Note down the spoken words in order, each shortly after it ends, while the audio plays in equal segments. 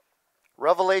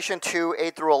Revelation 2,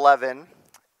 8 through 11.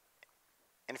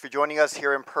 And if you're joining us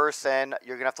here in person,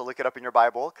 you're going to have to look it up in your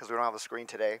Bible because we don't have a screen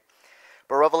today.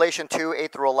 But Revelation 2,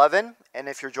 8 through 11. And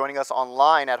if you're joining us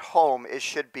online at home, it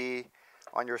should be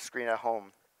on your screen at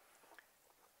home.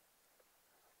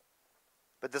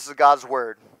 But this is God's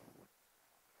word.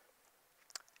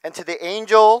 And to the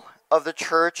angel of the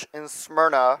church in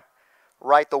Smyrna,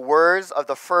 write the words of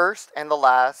the first and the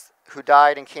last, who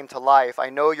died and came to life. I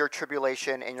know your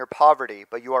tribulation and your poverty,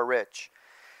 but you are rich.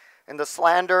 And the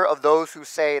slander of those who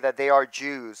say that they are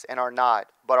Jews and are not,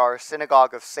 but are a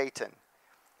synagogue of Satan.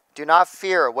 Do not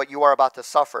fear what you are about to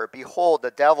suffer. Behold,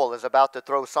 the devil is about to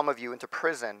throw some of you into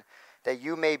prison, that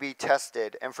you may be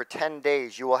tested, and for 10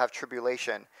 days you will have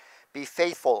tribulation. Be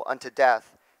faithful unto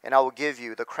death, and I will give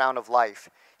you the crown of life.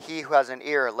 He who has an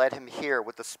ear, let him hear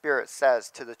what the Spirit says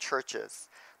to the churches.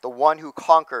 The one who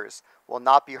conquers will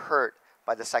not be hurt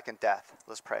by the second death.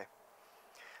 Let's pray.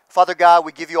 Father God,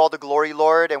 we give you all the glory,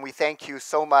 Lord, and we thank you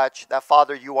so much that,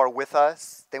 Father, you are with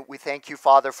us. We thank you,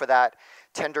 Father, for that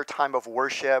tender time of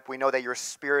worship. We know that your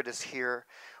Spirit is here.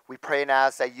 We pray and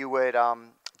ask that you would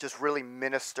just really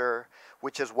minister,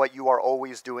 which is what you are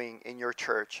always doing in your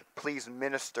church. Please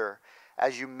minister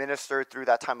as you minister through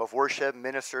that time of worship.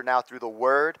 Minister now through the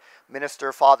word.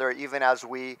 Minister, Father, even as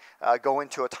we go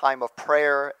into a time of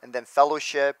prayer and then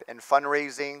fellowship and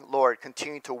fundraising. Lord,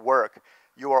 continue to work.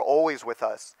 You are always with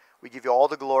us. We give you all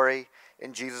the glory.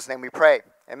 In Jesus' name we pray.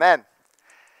 Amen.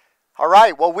 All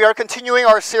right, well, we are continuing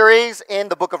our series in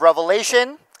the book of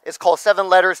Revelation. It's called 7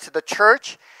 Letters to the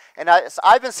Church. And as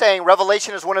I've been saying,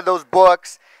 Revelation is one of those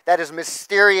books that is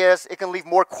mysterious. It can leave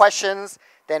more questions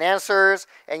than answers.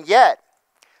 And yet,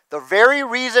 the very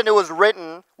reason it was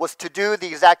written was to do the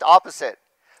exact opposite.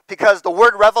 Because the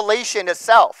word revelation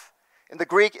itself, in the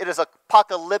Greek, it is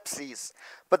apocalypsis.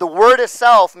 But the word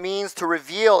itself means to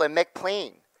reveal and make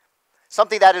plain.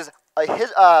 Something that is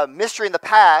a mystery in the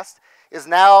past is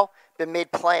now been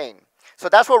made plain. So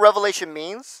that's what revelation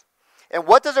means. And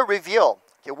what does it reveal?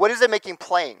 Okay, what is it making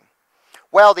plain?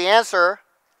 Well, the answer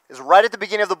is right at the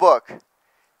beginning of the book.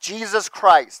 Jesus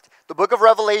Christ. The book of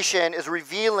Revelation is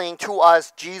revealing to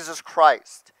us Jesus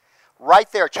Christ.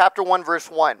 Right there, chapter 1, verse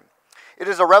 1. It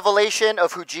is a revelation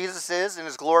of who Jesus is in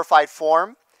his glorified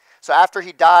form. So after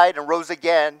he died and rose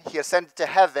again, he ascended to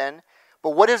heaven.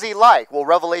 But what is he like? Well,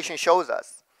 Revelation shows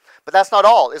us. But that's not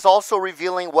all. It's also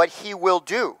revealing what he will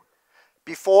do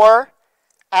before,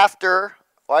 after,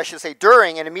 or I should say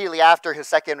during and immediately after his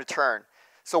second return.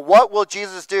 So what will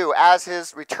Jesus do as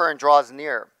his return draws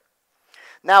near?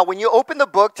 Now, when you open the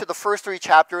book to the first 3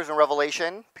 chapters in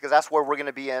Revelation, because that's where we're going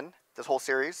to be in this whole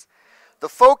series, the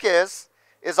focus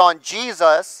is on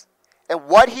Jesus and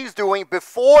what he's doing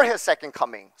before his second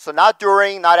coming. So not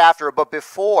during, not after, but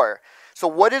before. So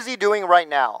what is he doing right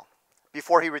now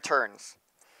before he returns?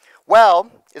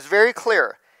 Well, it's very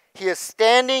clear. He is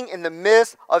standing in the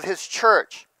midst of his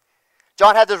church.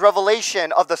 John had this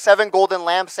revelation of the 7 golden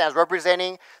lampstands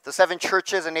representing the 7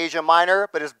 churches in Asia Minor,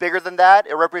 but it's bigger than that.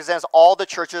 It represents all the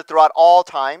churches throughout all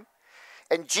time.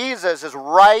 And Jesus is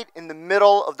right in the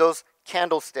middle of those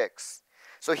candlesticks.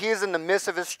 So he is in the midst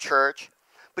of his church,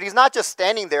 but he's not just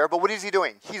standing there, but what is he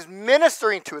doing? He's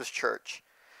ministering to his church.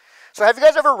 So have you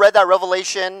guys ever read that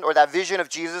revelation or that vision of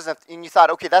Jesus and you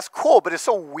thought, okay, that's cool, but it's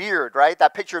so weird, right?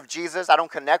 That picture of Jesus, I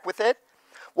don't connect with it.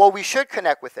 Well, we should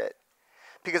connect with it.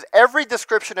 Because every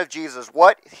description of Jesus,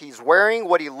 what he's wearing,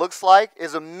 what he looks like,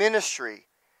 is a ministry.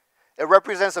 It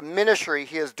represents a ministry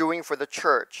he is doing for the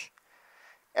church.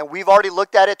 And we've already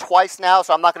looked at it twice now,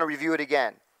 so I'm not going to review it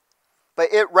again.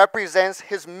 But it represents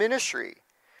his ministry.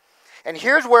 And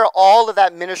here's where all of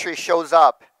that ministry shows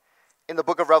up in the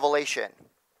book of Revelation.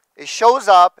 It shows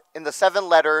up in the 7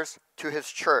 letters to his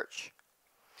church.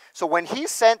 So when he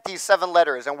sent these 7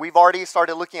 letters, and we've already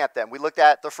started looking at them. We looked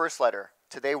at the first letter.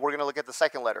 Today we're going to look at the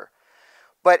second letter.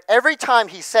 But every time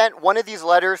he sent one of these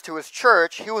letters to his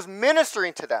church, he was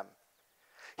ministering to them.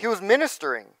 He was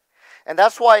ministering. And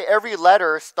that's why every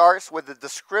letter starts with a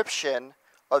description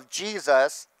of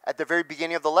Jesus at the very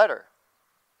beginning of the letter.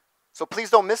 So please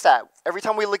don't miss that. Every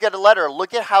time we look at a letter,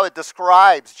 look at how it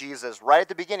describes Jesus right at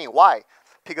the beginning. Why?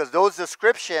 Because those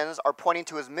descriptions are pointing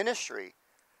to his ministry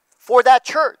for that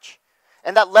church.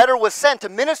 And that letter was sent to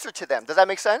minister to them. Does that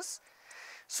make sense?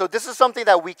 So this is something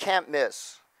that we can't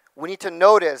miss. We need to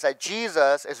notice that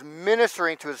Jesus is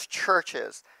ministering to his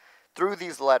churches through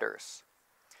these letters.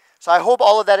 So I hope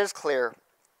all of that is clear.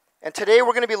 And today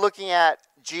we're going to be looking at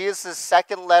Jesus'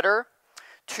 second letter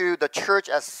to the church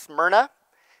at Smyrna.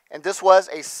 And this was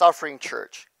a suffering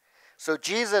church. So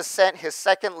Jesus sent his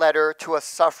second letter to a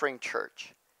suffering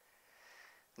church.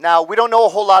 Now, we don't know a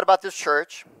whole lot about this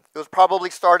church. It was probably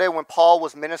started when Paul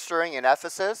was ministering in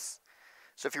Ephesus.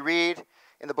 So if you read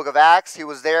in the book of Acts, he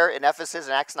was there in Ephesus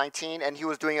in Acts 19, and he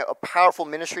was doing a powerful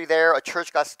ministry there. A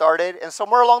church got started, and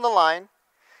somewhere along the line,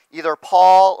 either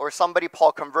Paul or somebody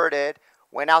Paul converted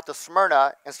went out to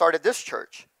Smyrna and started this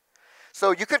church.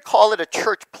 So you could call it a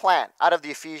church plant out of the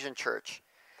Ephesian church.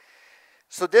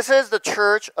 So this is the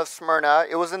church of Smyrna.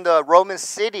 It was in the Roman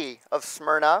city of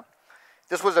Smyrna.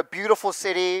 This was a beautiful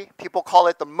city. People call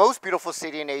it the most beautiful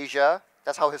city in Asia.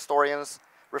 That's how historians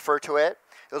refer to it.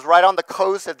 It was right on the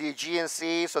coast of the Aegean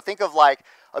Sea. So think of like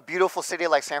a beautiful city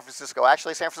like San Francisco.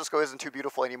 Actually, San Francisco isn't too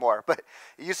beautiful anymore, but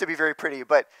it used to be very pretty.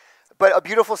 But a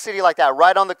beautiful city like that,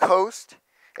 right on the coast.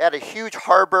 It had a huge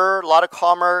harbor, a lot of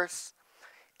commerce.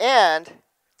 And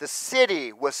the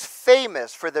city was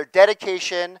famous for their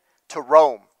dedication to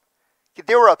Rome.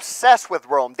 They were obsessed with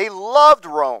Rome. They loved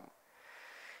Rome.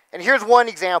 And here's one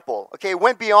example. Okay, it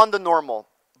went beyond the normal.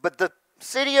 But the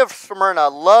city of Smyrna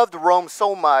loved Rome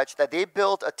so much that they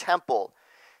built a temple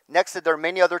next to their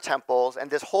many other temples,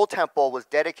 and this whole temple was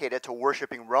dedicated to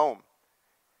worshiping Rome.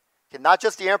 Okay, not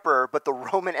just the emperor, but the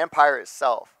Roman Empire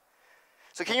itself.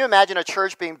 So can you imagine a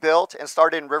church being built and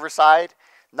started in Riverside,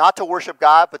 not to worship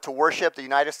God, but to worship the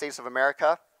United States of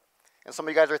America? And some of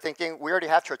you guys are thinking, we already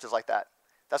have churches like that.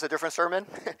 That's a different sermon.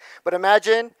 But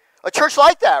imagine a church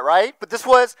like that, right? But this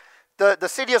was the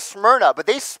city of Smyrna. But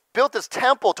they built this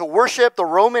temple to worship the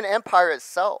Roman Empire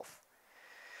itself.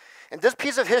 And this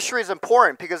piece of history is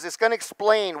important because it's going to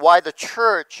explain why the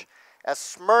church at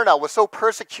Smyrna was so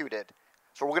persecuted.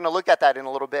 So we're going to look at that in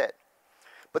a little bit.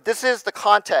 But this is the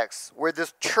context where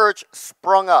this church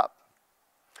sprung up.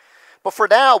 But for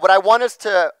now, what I want us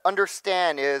to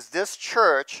understand is this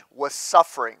church was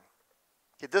suffering.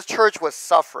 Okay, this church was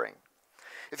suffering.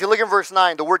 If you look in verse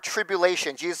 9, the word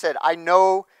tribulation, Jesus said, I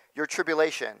know your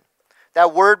tribulation.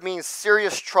 That word means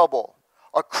serious trouble,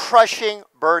 a crushing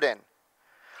burden.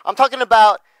 I'm talking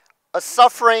about a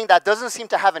suffering that doesn't seem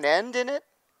to have an end in it.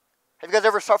 Have you guys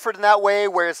ever suffered in that way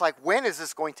where it's like, when is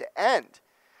this going to end?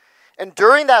 And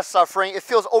during that suffering, it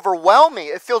feels overwhelming.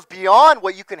 It feels beyond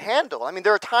what you can handle. I mean,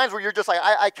 there are times where you're just like,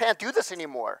 I can't do this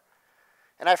anymore.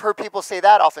 And I've heard people say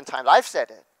that oftentimes. I've said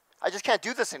it. I just can't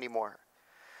do this anymore.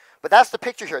 But that's the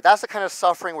picture here. That's the kind of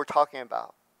suffering we're talking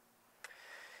about.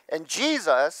 And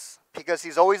Jesus, because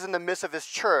he's always in the midst of his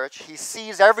church, he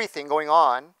sees everything going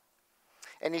on.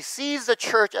 And he sees the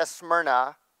church at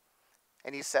Smyrna,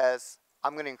 and he says,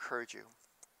 I'm going to encourage you.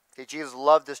 Okay, Jesus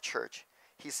loved this church.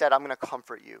 He said, I'm going to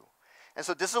comfort you. And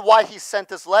so this is why he sent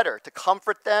this letter, to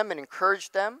comfort them and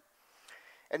encourage them.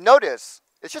 And notice,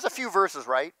 it's just a few verses,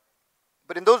 right?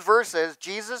 But in those verses,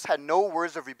 Jesus had no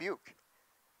words of rebuke.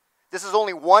 This is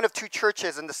only one of two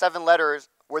churches in the 7 letters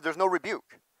where there's no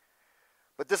rebuke.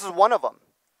 But this is one of them.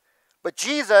 But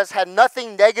Jesus had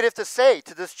nothing negative to say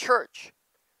to this church.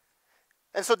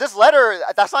 And so this letter,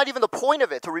 that's not even the point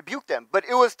of it, to rebuke them. But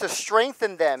it was to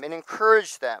strengthen them and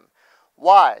encourage them.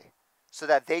 Why? So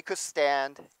that they could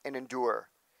stand and endure.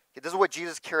 Okay, this is what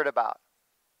Jesus cared about.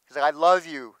 He's like, I love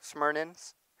you,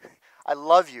 Smyrnans. I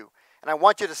love you. And I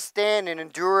want you to stand and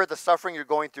endure the suffering you're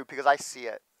going through because I see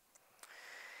it.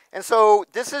 And so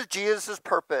this is Jesus'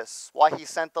 purpose, why he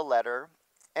sent the letter.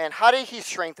 And how did he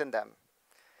strengthen them?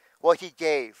 Well, he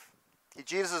gave.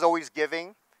 Jesus is always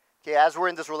giving. Okay, as we're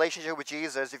in this relationship with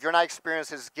Jesus, if you're not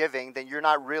experiencing his giving, then you're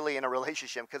not really in a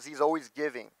relationship because he's always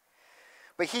giving.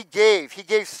 But he gave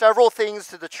several things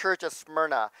to the church at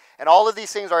Smyrna. And all of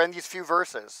these things are in these few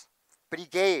verses. But he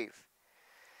gave.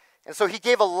 And so he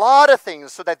gave a lot of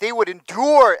things so that they would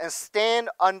endure and stand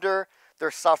under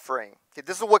their suffering. Okay,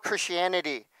 this is what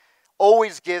Christianity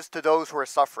always gives to those who are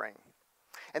suffering.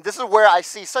 And this is where I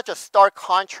see such a stark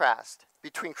contrast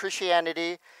between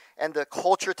Christianity and the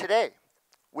culture today,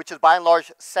 which is by and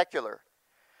large secular.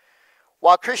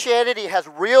 While Christianity has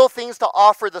real things to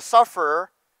offer the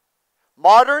sufferer,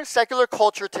 modern secular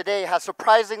culture today has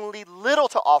surprisingly little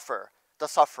to offer the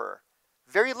sufferer.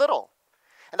 Very little.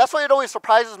 And that's why it always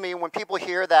surprises me when people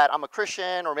hear that I'm a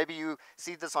Christian, or maybe you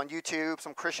see this on YouTube,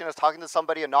 some Christian is talking to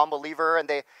somebody, a non-believer, and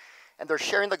they're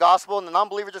sharing the gospel, and the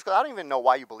non-believer just goes, I don't even know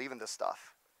why you believe in this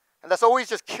stuff. And that's always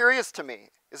just curious to me.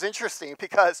 It's interesting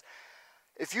because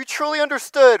if you truly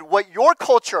understood what your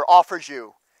culture offers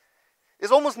you,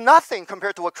 is almost nothing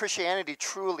compared to what Christianity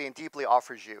truly and deeply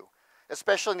offers you,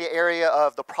 especially in the area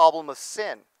of the problem of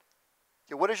sin.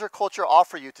 Okay, what does your culture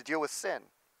offer you to deal with sin?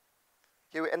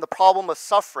 Okay, and the problem of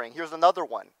suffering, here's another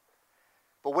one.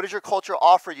 But what does your culture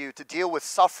offer you to deal with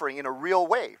suffering in a real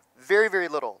way? Very, very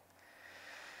little.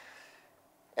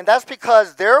 And that's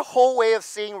because their whole way of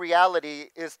seeing reality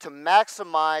is to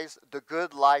maximize the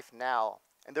good life now.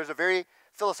 And there's a very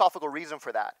philosophical reason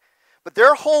for that. But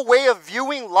their whole way of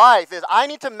viewing life is, I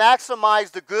need to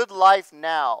maximize the good life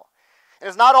now. And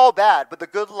it's not all bad, but the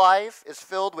good life is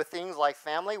filled with things like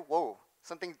family. Whoa,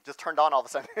 something just turned on all of a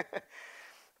sudden.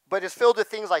 But it's filled with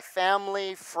things like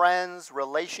family, friends,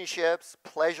 relationships,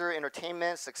 pleasure,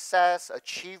 entertainment, success,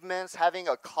 achievements, having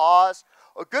a cause,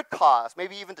 a good cause,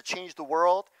 maybe even to change the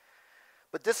world.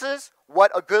 But this is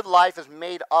what a good life is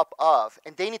made up of.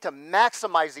 And they need to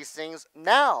maximize these things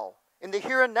now, in the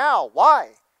here and now.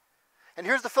 Why? And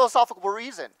here's the philosophical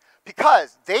reason.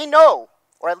 Because they know,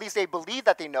 or at least they believe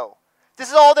that they know, this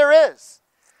is all there is.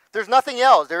 There's nothing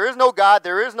else. There is no God.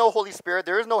 There is no Holy Spirit.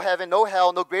 There is no heaven, no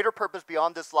hell, no greater purpose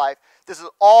beyond this life. This is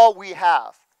all we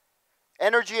have.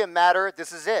 Energy and matter,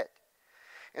 this is it.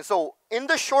 And so in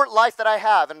the short life that I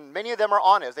have, and many of them are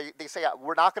honest, they say,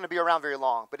 we're not going to be around very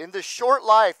long. But in this short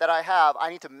life that I have, I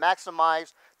need to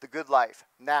maximize the good life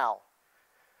now.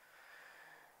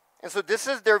 And so this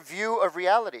is their view of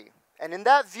reality. And in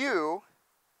that view,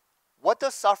 what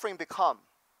does suffering become?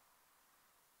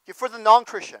 Okay, for the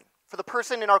non-Christian, for the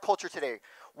person in our culture today,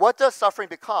 what does suffering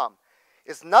become?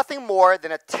 It's nothing more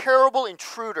than a terrible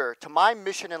intruder to my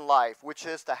mission in life, which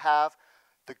is to have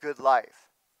the good life.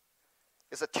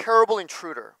 It's a terrible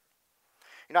intruder.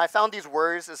 You know, I found these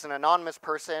words. It's an anonymous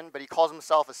person, but he calls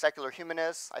himself a secular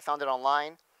humanist. I found it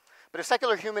online. But a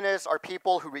secular humanists are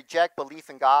people who reject belief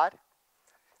in God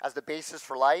as the basis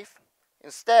for life.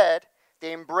 Instead,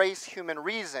 they embrace human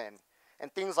reason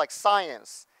and things like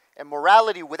science and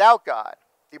morality without God.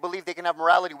 They believe they can have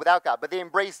morality without God, but they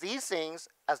embrace these things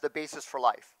as the basis for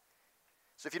life.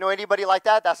 So if you know anybody like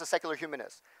that, that's a secular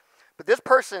humanist. But this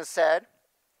person said,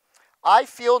 I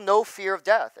feel no fear of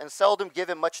death and seldom give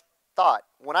it much thought.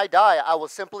 When I die, I will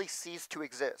simply cease to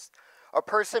exist. A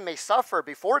person may suffer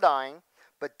before dying,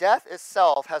 but death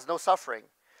itself has no suffering.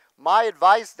 My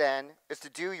advice then is to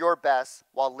do your best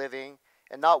while living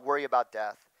and not worry about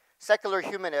death. Secular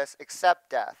humanists accept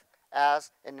death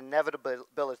as an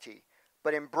inevitability,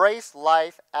 but embrace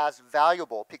life as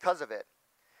valuable because of it.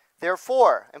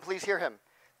 Therefore, and please hear him,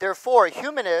 therefore,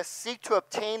 humanists seek to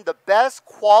obtain the best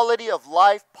quality of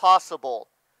life possible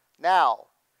now.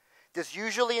 This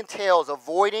usually entails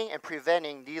avoiding and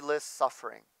preventing needless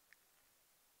suffering.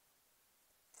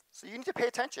 So you need to pay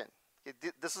attention.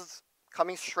 This is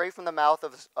coming straight from the mouth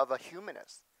of a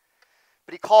humanist.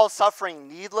 But he calls suffering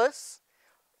needless.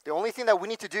 The only thing that we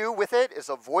need to do with it is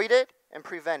avoid it and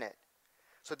prevent it.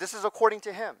 So this is according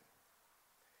to him.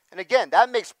 And again,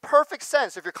 that makes perfect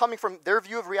sense if you're coming from their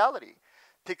view of reality.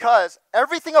 Because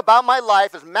everything about my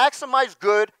life is maximized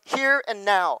good here and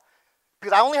now.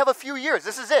 Because I only have a few years.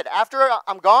 This is it. After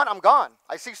I'm gone, I'm gone.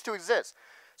 I cease to exist.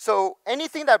 So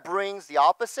anything that brings the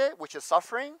opposite, which is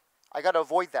suffering, I got to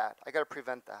avoid that. I got to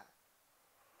prevent that.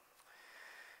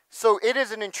 So it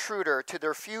is an intruder to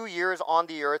their few years on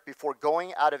the earth before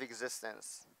going out of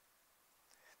existence.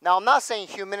 Now, I'm not saying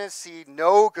humanists see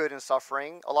no good in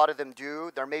suffering. A lot of them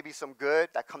do. There may be some good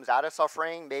that comes out of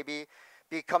suffering, maybe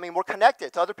becoming more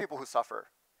connected to other people who suffer.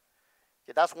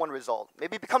 Okay, that's one result.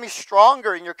 Maybe becoming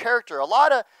stronger in your character. A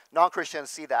lot of non-Christians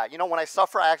see that. You know, when I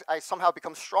suffer, I somehow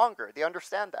become stronger. They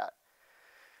understand that.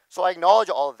 So I acknowledge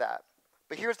all of that.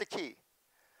 But here's the key.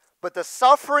 But the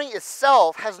suffering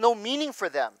itself has no meaning for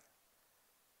them.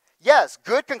 Yes,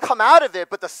 good can come out of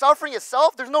it, but the suffering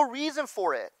itself, there's no reason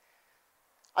for it.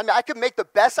 I mean, I could make the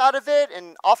best out of it,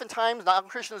 and oftentimes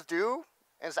non-Christians do,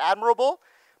 and it's admirable,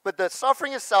 but the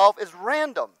suffering itself is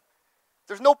random.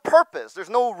 There's no purpose, there's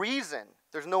no reason,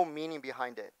 there's no meaning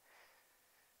behind it.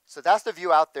 So that's the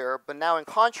view out there, but now in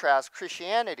contrast,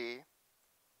 Christianity,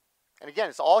 and again,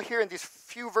 it's all here in these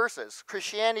few verses,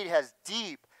 Christianity has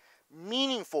deep,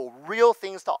 meaningful, real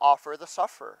things to offer the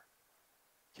sufferer.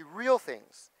 Real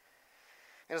things.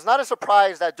 And it's not a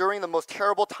surprise that during the most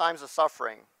terrible times of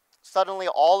suffering, suddenly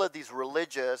all of these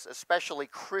religious, especially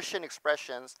Christian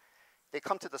expressions, they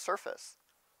come to the surface.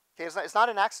 Okay, it's not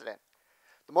an accident.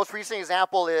 The most recent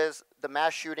example is the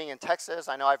mass shooting in Texas.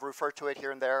 I know I've referred to it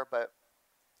here and there, but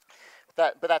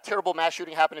that terrible mass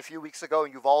shooting happened a few weeks ago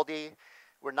in Uvalde,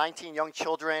 where 19 young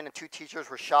children and 2 teachers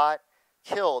were shot,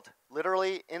 killed,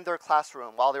 literally in their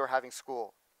classroom while they were having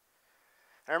school.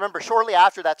 And I remember shortly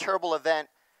after that terrible event,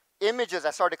 images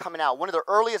that started coming out. One of the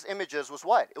earliest images was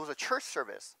what? It was a church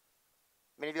service.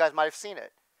 Many of you guys might have seen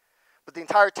it. But the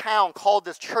entire town called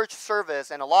this church service,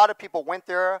 and a lot of people went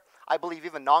there. I believe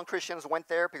even non-Christians went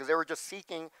there because they were just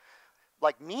seeking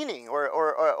like meaning or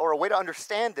a way to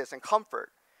understand this and comfort.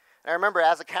 And I remember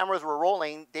as the cameras were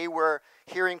rolling, they were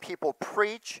hearing people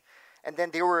preach, and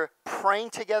then they were praying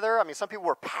together. I mean, some people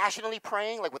were passionately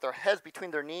praying, like with their heads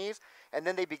between their knees, and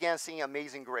then they began singing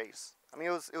Amazing Grace. I mean,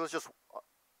 it was just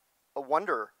a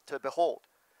wonder to behold.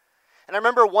 And I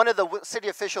remember one of the city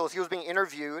officials, he was being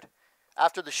interviewed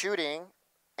after the shooting,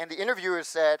 and the interviewer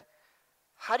said,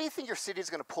 how do you think your city is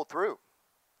going to pull through?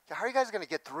 How are you guys going to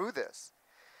get through this?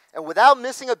 And without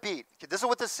missing a beat, this is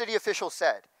what the city official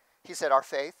said. He said, our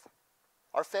faith,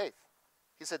 our faith.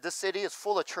 He said, this city is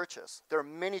full of churches. There are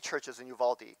many churches in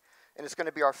Uvalde, and it's going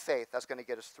to be our faith that's going to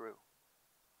get us through.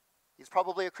 He's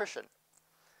probably a Christian.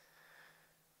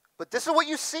 But this is what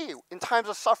you see in times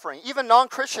of suffering. Even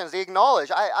non-Christians, they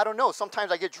acknowledge, I don't know,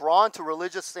 sometimes I get drawn to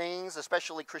religious things,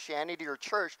 especially Christianity or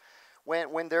church,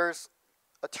 when there's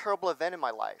a terrible event in my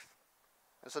life.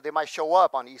 And so they might show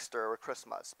up on Easter or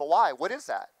Christmas. But why? What is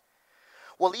that?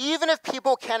 Well, even if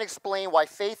people can't explain why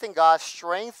faith in God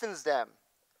strengthens them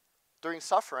during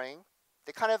suffering,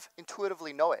 they kind of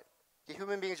intuitively know it.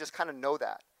 Human beings just kind of know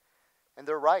that. And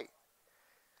they're right.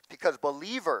 Because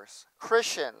believers,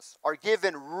 Christians, are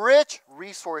given rich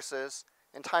resources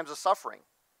in times of suffering.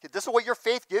 This is what your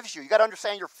faith gives you. You got to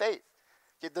understand your faith.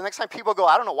 The next time people go,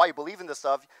 I don't know why you believe in this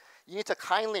stuff, you need to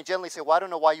kindly and gently say, well, I don't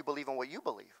know why you believe in what you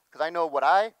believe. Because I know what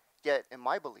I get in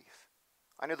my belief.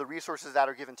 I know the resources that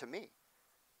are given to me.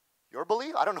 Your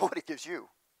belief, I don't know what it gives you.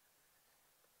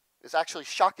 It's actually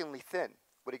shockingly thin,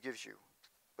 what it gives you.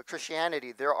 But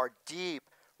Christianity, there are deep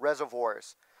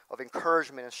reservoirs of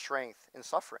encouragement and strength in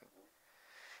suffering.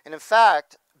 And in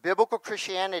fact, biblical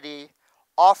Christianity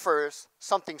offers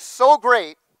something so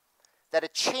great that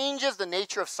it changes the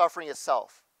nature of suffering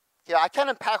itself. Okay, I can't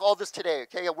unpack all this today.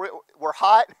 Okay, we're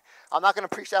hot. I'm not going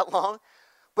to preach that long.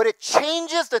 But it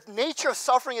changes the nature of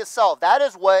suffering itself. That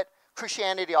is what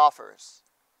Christianity offers.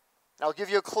 And I'll give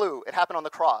you a clue. It happened on the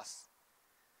cross.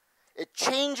 It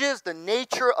changes the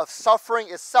nature of suffering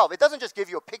itself. It doesn't just give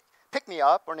you a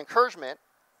pick-me-up or an encouragement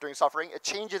during suffering. It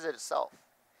changes it itself.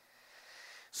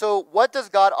 So what does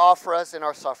God offer us in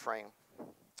our suffering?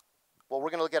 Well,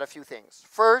 we're going to look at a few things.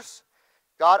 First,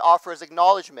 God offers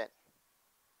acknowledgement.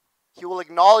 He will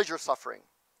acknowledge your suffering.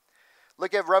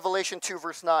 Look at Revelation 2,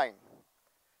 verse 9.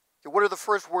 Okay, what are the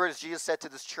first words Jesus said to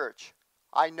this church?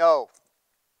 I know.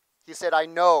 He said, I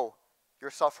know your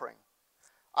suffering.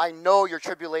 I know your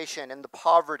tribulation and the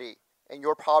poverty and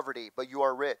your poverty, but you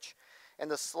are rich.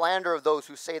 And the slander of those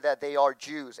who say that they are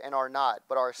Jews and are not,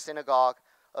 but are a synagogue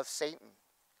of Satan.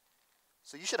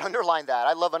 So you should underline that.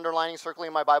 I love underlining,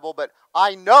 circling my Bible, but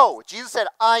I know. Jesus said,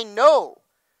 I know.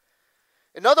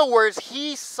 In other words,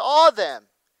 he saw them,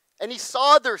 and he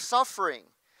saw their suffering,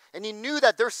 and he knew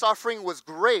that their suffering was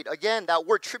great. Again, that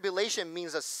word tribulation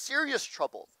means a serious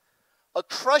trouble, a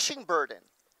crushing burden.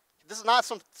 This is not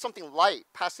something light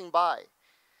passing by.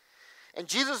 And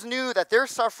Jesus knew that their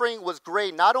suffering was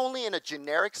great, not only in a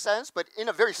generic sense, but in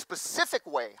a very specific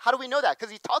way. How do we know that?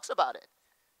 Because he talks about it.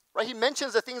 Right? He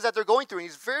mentions the things that they're going through, and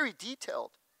he's very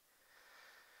detailed.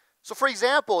 So, for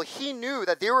example, he knew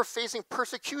that they were facing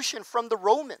persecution from the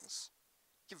Romans.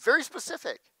 Very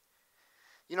specific.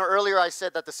 You know, earlier I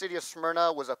said that the city of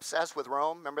Smyrna was obsessed with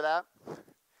Rome. Remember that?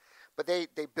 But they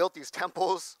built these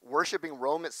temples worshiping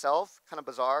Rome itself. Kind of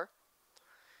bizarre.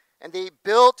 And they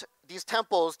built these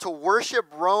temples to worship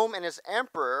Rome and its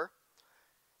emperor.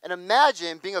 And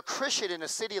imagine being a Christian in a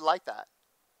city like that,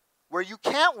 where you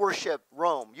can't worship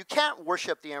Rome. You can't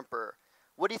worship the emperor.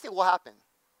 What do you think will happen?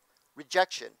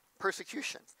 Rejection,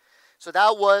 persecution. So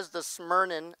that was the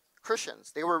Smyrnan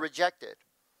Christians. They were rejected.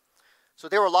 So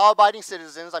they were law-abiding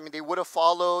citizens. I mean, they would have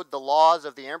followed the laws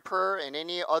of the emperor in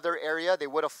any other area. They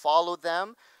would have followed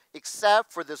them,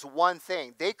 except for this one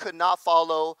thing. They could not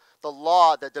follow the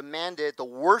law that demanded the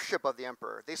worship of the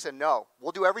emperor. They said, no,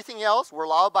 we'll do everything else. We're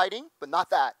law-abiding, but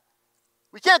not that.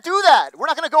 We can't do that. We're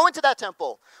not going to go into that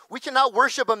temple. We cannot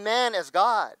worship a man as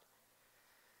God.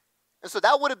 And so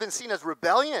that would have been seen as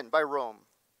rebellion by Rome.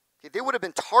 Okay, they would have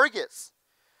been targets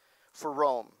for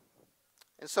Rome.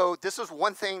 And so this is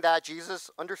one thing that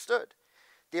Jesus understood.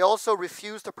 They also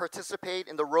refused to participate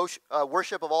in the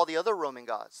worship of all the other Roman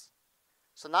gods.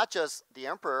 So not just the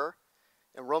emperor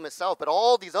and Rome itself, but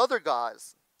all these other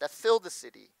gods that filled the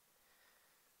city.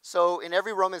 So in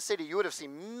every Roman city, you would have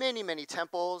seen many, many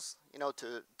temples, you know,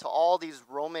 to all these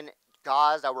Roman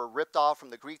gods that were ripped off from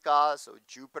the Greek gods. So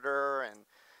Jupiter and,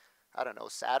 I don't know,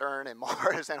 Saturn and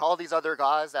Mars and all these other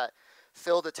gods that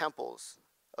filled the temples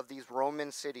of these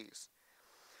Roman cities.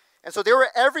 And so they were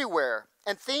everywhere.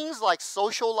 And things like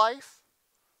social life,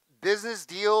 business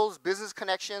deals, business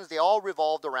connections, they all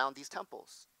revolved around these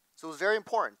temples. So it was very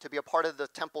important to be a part of the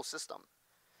temple system.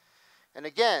 And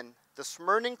again, the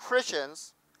Smyrna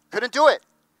Christians couldn't do it.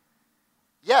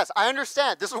 Yes, I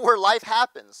understand. This is where life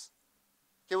happens.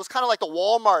 It was kind of like the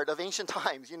Walmart of ancient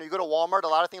times. You know, you go to Walmart, a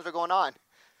lot of things are going on.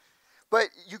 But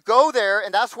you go there,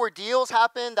 and that's where deals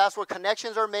happen. That's where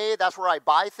connections are made. That's where I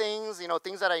buy things,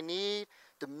 things that I need,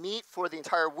 the meat for the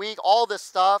entire week, all this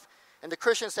stuff. And the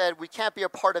Christian said, we can't be a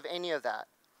part of any of that.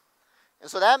 And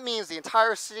so that means the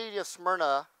entire city of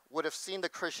Smyrna would have seen the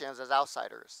Christians as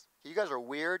outsiders. You guys are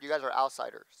weird. You guys are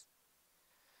outsiders.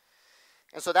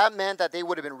 And so that meant that they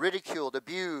would have been ridiculed,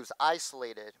 abused,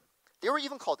 isolated. They were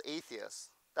even called atheists.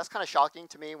 That's kind of shocking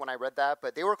to me when I read that,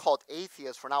 but they were called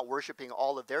atheists for not worshiping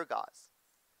all of their gods.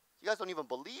 You guys don't even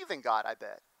believe in God, I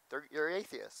bet. You're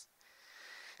atheists.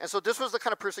 And so this was the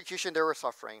kind of persecution they were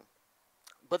suffering.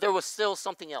 But there was still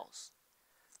something else.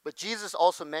 But Jesus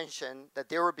also mentioned that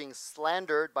they were being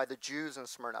slandered by the Jews in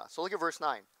Smyrna. So look at verse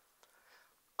 9.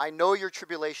 I know your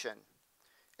tribulation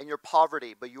and your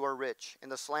poverty, but you are rich, and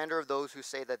the slander of those who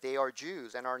say that they are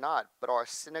Jews and are not, but are a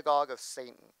synagogue of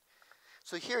Satan.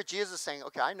 So here Jesus is saying,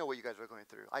 okay, I know what you guys are going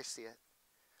through. I see it.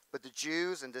 But the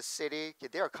Jews in this city,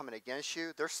 they are coming against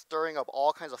you. They're stirring up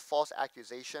all kinds of false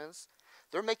accusations.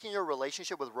 They're making your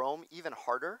relationship with Rome even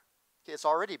harder. Okay, it's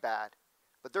already bad.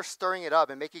 But they're stirring it up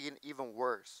and making it even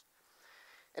worse.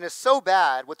 And it's so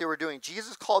bad what they were doing.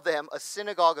 Jesus called them a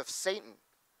synagogue of Satan.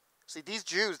 See, these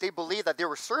Jews, they believed that they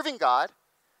were serving God,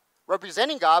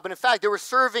 representing God, but in fact, they were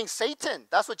serving Satan.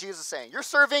 That's what Jesus is saying. You're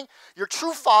serving your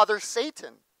true father,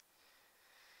 Satan.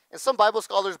 And some Bible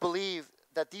scholars believe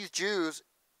that these Jews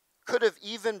could have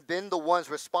even been the ones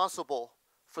responsible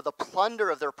for the plunder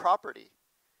of their property.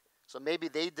 So maybe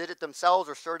they did it themselves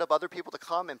or stirred up other people to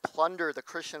come and plunder the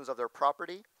Christians of their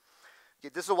property.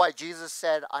 Okay, this is why Jesus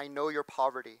said, I know your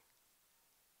poverty.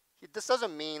 This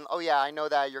doesn't mean, oh yeah, I know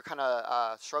that you're kind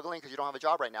of struggling because you don't have a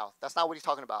job right now. That's not what he's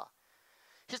talking about.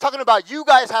 He's talking about you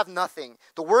guys have nothing.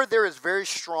 The word there is very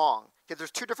strong. Okay,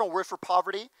 there's two different words for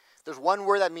poverty. There's one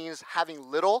word that means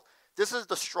having little. This is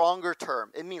the stronger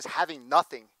term. It means having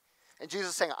nothing. And Jesus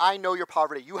is saying, I know your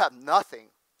poverty. You have nothing.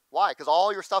 Why? Because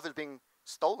all your stuff is being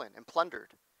stolen and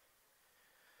plundered.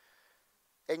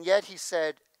 And yet he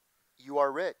said, you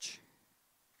are rich.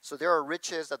 So there are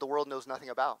riches that the world knows nothing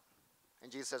about.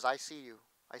 And Jesus says, I see you.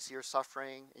 I see your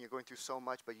suffering and you're going through so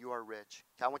much, but you are rich.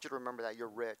 Okay, I want you to remember that. You're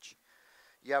rich.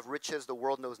 You have riches the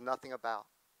world knows nothing about.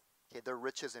 Okay, they're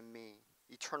riches in me.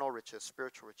 Eternal riches,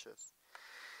 spiritual riches.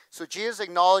 So Jesus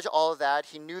acknowledged all of that.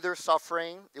 He knew their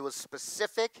suffering. It was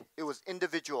specific. It was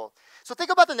individual. So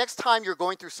think about the next time you're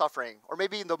going through suffering, or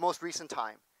maybe in the most recent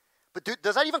time. But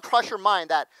does that even cross your mind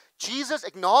that Jesus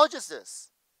acknowledges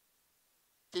this?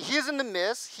 Okay, he is in the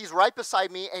midst. He's right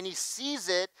beside me, and he sees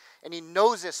it, and he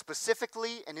knows it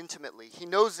specifically and intimately. He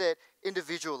knows it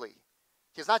individually.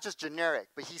 It's not just generic,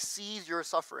 but he sees your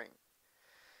suffering.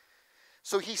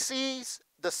 So he sees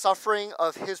the suffering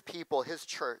of his people, his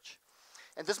church.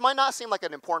 And this might not seem like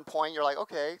an important point. You're like,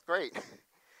 okay, great.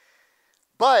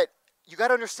 But you got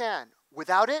to understand,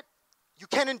 without it, you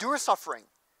can't endure suffering.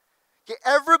 Okay,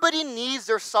 everybody needs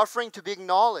their suffering to be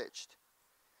acknowledged.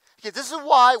 Okay, this is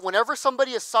why whenever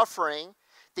somebody is suffering,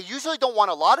 they usually don't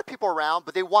want a lot of people around,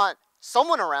 but they want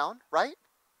someone around, right?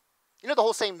 You know the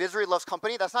whole saying, misery loves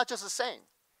company? That's not just a saying.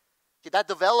 Okay, that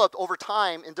developed over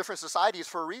time in different societies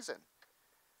for a reason.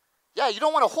 Yeah, you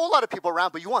don't want a whole lot of people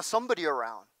around, but you want somebody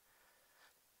around.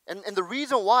 And the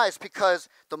reason why is because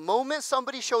the moment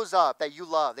somebody shows up that you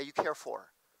love, that you care for,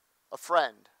 a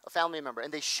friend, a family member,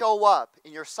 and they show up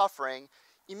in your suffering,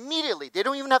 immediately, they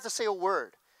don't even have to say a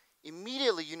word.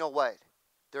 Immediately, you know what?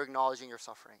 They're acknowledging your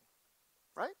suffering,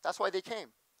 right? That's why they came.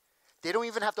 They don't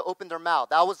even have to open their mouth.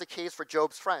 That was the case for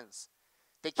Job's friends.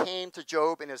 They came to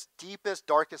Job in his deepest,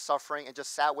 darkest suffering and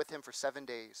just sat with him for 7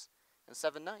 days and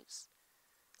 7 nights.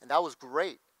 And that was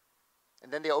great.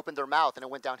 And then they opened their mouth and it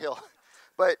went downhill.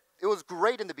 But it was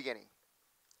great in the beginning.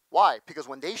 Why? Because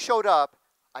when they showed up,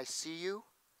 I see you,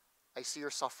 I see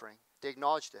your suffering. They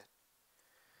acknowledged it.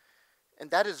 And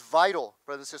that is vital,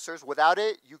 brothers and sisters. Without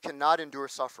it, you cannot endure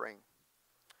suffering.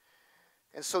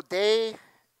 And so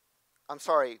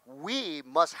we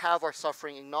must have our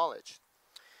suffering acknowledged.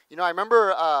 You know, I remember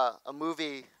a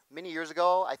movie many years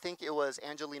ago. I think it was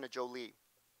Angelina Jolie.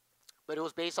 But it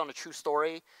was based on a true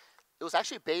story. It was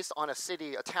actually based on a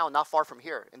city, a town not far from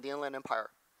here in the Inland Empire.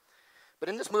 But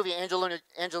in this movie,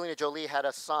 Angelina Jolie had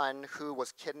a son who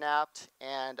was kidnapped,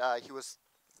 and he was,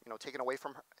 taken away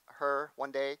from her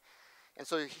one day. And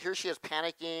so here she is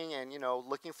panicking and,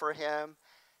 looking for him.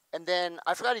 And then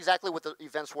I forgot exactly what the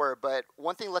events were, but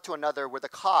one thing led to another where the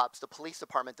cops, the police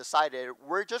department, decided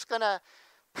we're just going to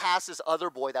pass this other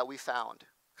boy that we found.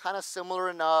 Kind of similar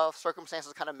enough,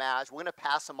 circumstances kind of match. We're going to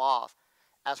pass him off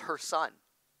as her son.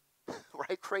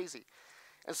 Right? Crazy.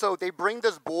 And so they bring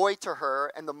this boy to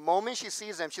her, and the moment she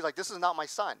sees him, she's like, this is not my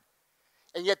son.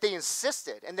 And yet they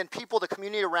insisted. And then people, the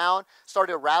community around,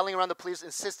 started rallying around the police,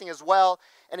 insisting as well.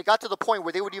 And it got to the point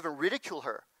where they would even ridicule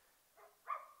her,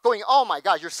 going, oh my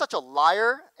God, you're such a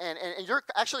liar, and you're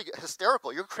actually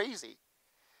hysterical, you're crazy.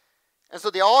 And so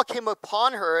they all came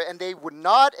upon her, and they would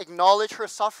not acknowledge her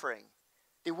suffering.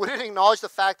 They wouldn't acknowledge the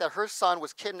fact that her son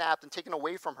was kidnapped and taken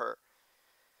away from her.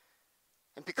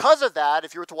 And because of that,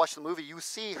 if you were to watch the movie, you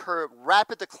see her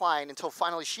rapid decline until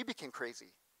finally she became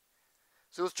crazy.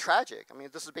 So it was tragic. I mean,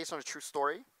 this is based on a true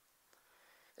story.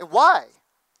 And why?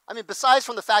 I mean, besides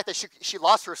from the fact that she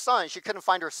lost her son, she couldn't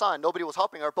find her son, nobody was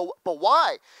helping her, but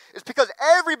why? It's because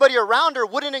everybody around her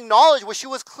wouldn't acknowledge what she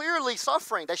was clearly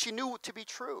suffering, that she knew to be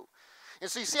true. And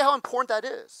so you see how important that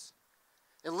is.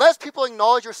 Unless people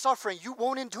acknowledge your suffering, you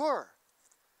won't endure.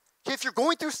 Okay, if you're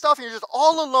going through stuff and you're just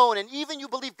all alone, and even you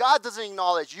believe God doesn't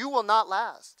acknowledge, you will not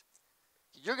last.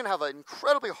 You're going to have an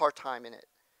incredibly hard time in it.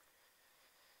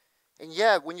 And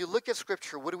yet, when you look at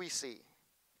Scripture, what do we see?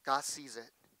 God sees it.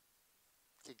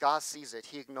 Okay, God sees it.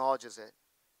 He acknowledges it.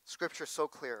 Scripture is so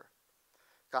clear.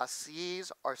 God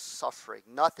sees our suffering.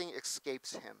 Nothing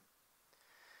escapes him.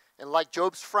 And like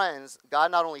Job's friends,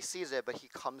 God not only sees it, but he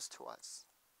comes to us.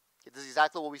 Okay, this is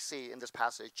exactly what we see in this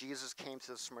passage. Jesus came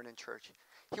to the Smyrna church.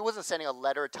 He wasn't sending a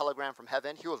letter, a telegram from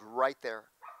heaven. He was right there.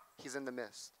 He's in the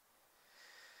midst.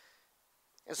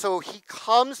 And so he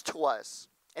comes to us.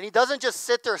 And he doesn't just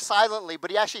sit there silently, but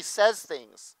he actually says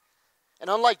things. And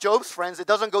unlike Job's friends, it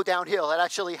doesn't go downhill. It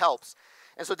actually helps.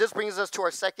 And so this brings us to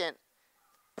our second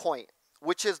point,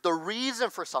 which is the reason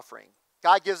for suffering.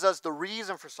 God gives us the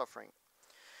reason for suffering.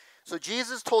 So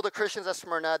Jesus told the Christians at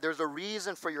Smyrna, there's a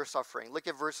reason for your suffering. Look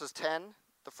at verses 10,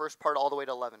 the first part, all the way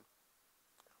to 11.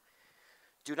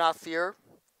 Do not fear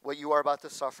what you are about to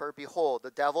suffer. Behold,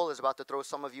 the devil is about to throw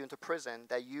some of you into prison,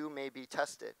 that you may be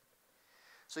tested.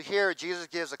 So here, Jesus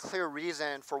gives a clear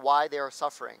reason for why they are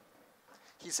suffering.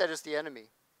 He said it's the enemy.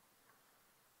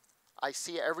 I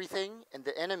see everything, and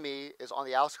the enemy is on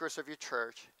the outskirts of your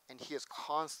church, and he is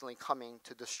constantly coming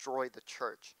to destroy the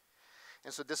church.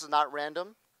 And so this is not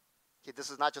random. Okay, this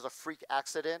is not just a freak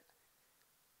accident.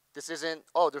 This isn't,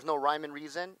 oh, there's no rhyme and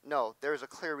reason. No, there is a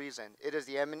clear reason. It is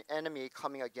the enemy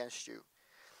coming against you.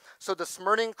 So the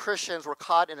Smyrna Christians were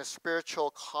caught in a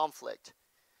spiritual conflict.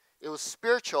 It was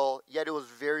spiritual, yet it was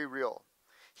very real.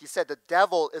 He said the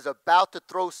devil is about to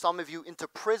throw some of you into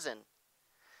prison.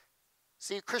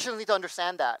 See, Christians need to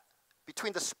understand that.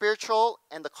 Between the spiritual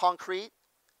and the concrete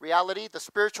reality, the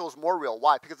spiritual is more real.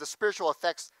 Why? Because the spiritual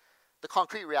affects the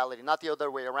concrete reality, not the other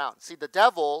way around. See, the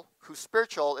devil, who's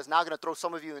spiritual, is now going to throw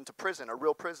some of you into prison, a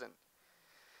real prison.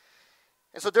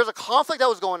 And so there's a conflict that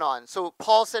was going on. So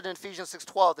Paul said in Ephesians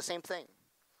 6:12 the same thing.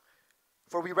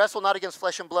 For we wrestle not against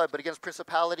flesh and blood, but against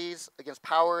principalities, against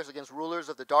powers, against rulers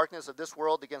of the darkness of this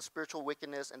world, against spiritual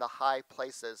wickedness in the high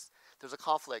places. There's a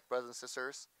conflict, brothers and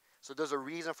sisters. So there's a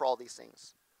reason for all these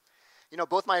things. You know,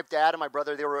 both my dad and my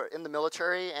brother, they were in the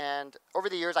military, and over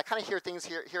the years, I kind of hear things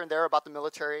here and there about the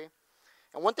military.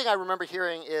 And one thing I remember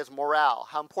hearing is morale,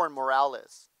 how important morale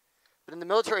is. But in the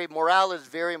military, morale is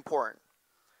very important.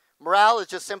 Morale is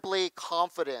just simply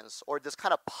confidence or this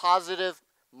kind of positive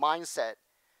mindset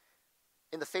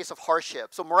in the face of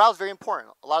hardship. So morale is very important.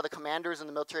 A lot of the commanders in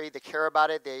the military, they care about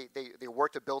it. They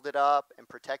work to build it up and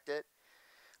protect it.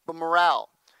 But morale.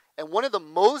 And one of the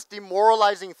most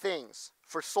demoralizing things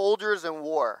for soldiers in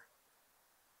war,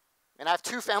 and I have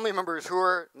two family members who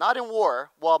are not in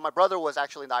war. Well, my brother was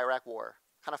actually in the Iraq war,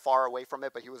 kind of far away from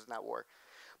it, but he was in that war.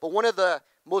 But one of the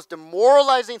most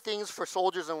demoralizing things for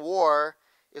soldiers in war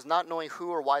is not knowing who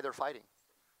or why they're fighting.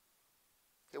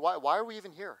 Okay, why are we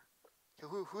even here?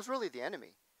 Who's really the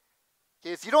enemy?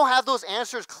 Okay, if you don't have those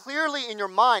answers clearly in your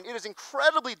mind, it is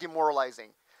incredibly demoralizing.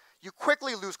 You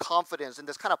quickly lose confidence in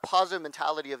this kind of positive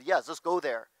mentality of, yes, let's go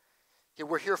there. Okay,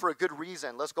 we're here for a good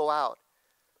reason. Let's go out.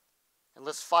 And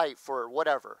let's fight for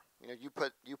whatever. You know, you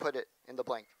put it in the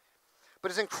blank. But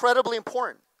it's incredibly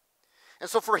important. And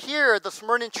so for here, the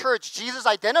Smyrna church, Jesus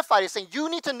identified it, saying, you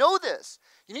need to know this.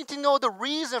 You need to know the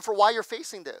reason for why you're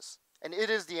facing this. And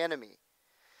it is the enemy.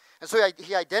 And so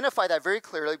he identified that very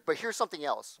clearly, but here's something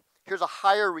else. Here's a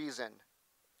higher reason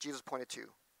Jesus pointed to.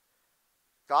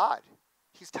 God,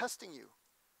 he's testing you.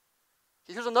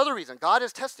 Here's another reason. God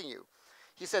is testing you.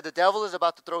 He said, the devil is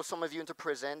about to throw some of you into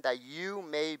prison that you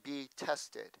may be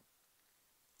tested.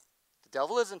 The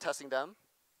devil isn't testing them.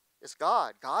 It's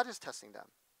God. God is testing them.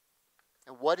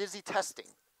 And what is he testing?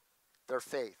 Their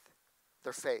faith.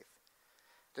 Their faith.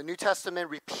 The New Testament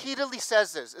repeatedly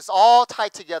says this. It's all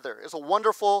tied together. It's a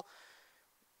wonderful,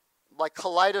 like,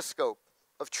 kaleidoscope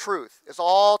of truth. It's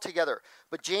all together.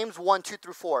 But James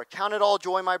 1:2-4, count it all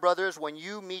joy, my brothers, when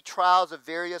you meet trials of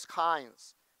various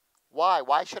kinds. Why?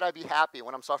 Why should I be happy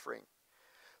when I'm suffering?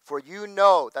 For you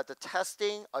know that the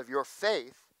testing of your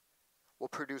faith will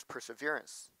produce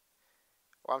perseverance.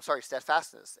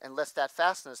 Steadfastness. And let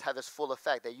steadfastness have its full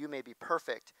effect, that you may be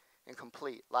perfect and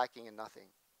complete, lacking in nothing.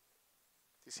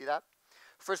 Do you see that?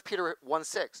 1 Peter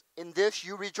 1:6. In this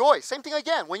you rejoice. Same thing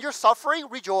again. When you're suffering,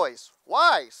 rejoice.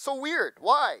 Why? So weird.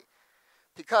 Why?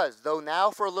 Because though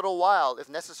now for a little while, if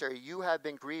necessary, you have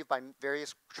been grieved by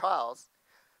various trials,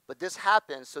 but this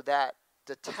happens so that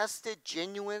the tested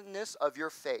genuineness of your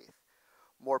faith,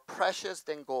 more precious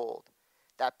than gold,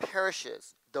 that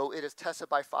perishes, though it is tested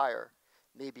by fire,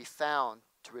 may be found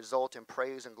to result in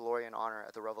praise and glory and honor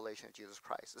at the revelation of Jesus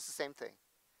Christ. It's the same thing.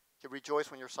 You rejoice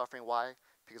when you're suffering. Why?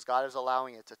 Because God is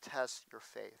allowing it to test your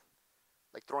faith,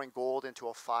 like throwing gold into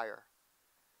a fire.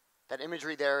 That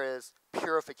imagery there is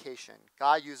purification.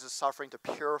 God uses suffering to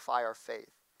purify our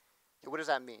faith. Okay, what does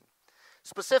that mean?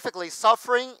 Specifically,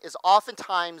 suffering is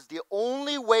oftentimes the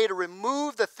only way to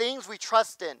remove the things we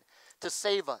trust in to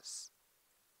save us.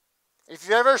 If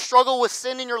you've ever struggled with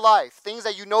sin in your life, things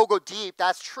that you know go deep,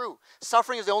 that's true.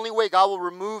 Suffering is the only way God will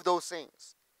remove those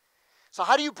things. So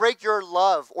how do you break your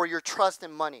love or your trust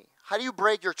in money? How do you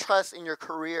break your trust in your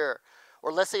career?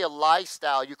 Or let's say a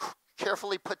lifestyle you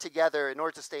carefully put together in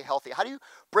order to stay healthy. How do you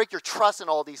break your trust in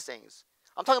all these things?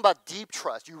 I'm talking about deep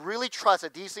trust. You really trust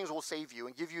that these things will save you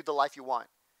and give you the life you want.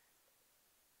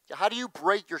 How do you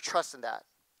break your trust in that?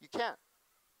 You can't.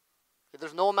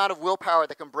 There's no amount of willpower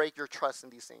that can break your trust in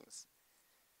these things.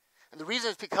 And the reason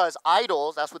is because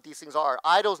idols, that's what these things are.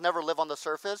 Idols never live on the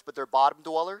surface, but they're bottom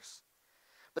dwellers.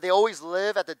 But they always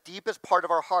live at the deepest part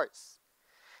of our hearts.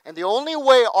 And the only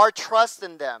way our trust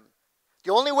in them,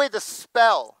 the only way the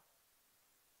spell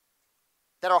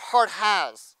that our heart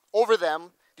has over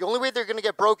them, the only way they're going to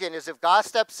get broken is if God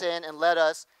steps in and let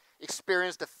us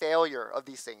experience the failure of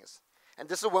these things. And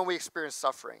this is when we experience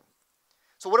suffering.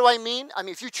 So what do I mean? I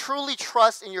mean, if you truly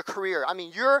trust in your career, I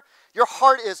mean, your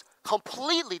heart is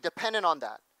completely dependent on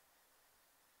that.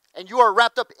 And you are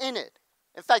wrapped up in it.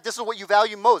 In fact, this is what you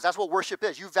value most. That's what worship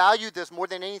is. You value this more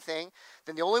than anything.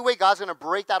 Then the only way God's going to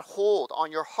break that hold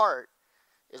on your heart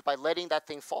is by letting that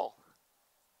thing fall.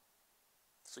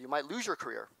 So you might lose your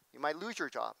career. You might lose your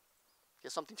job.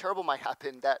 Because something terrible might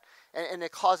happen and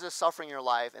it causes suffering in your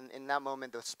life. And in that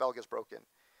moment, the spell gets broken.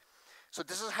 So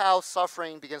this is how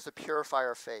suffering begins to purify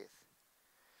our faith.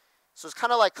 So it's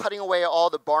kind of like cutting away all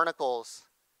the barnacles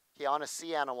on a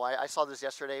sea animal. I saw this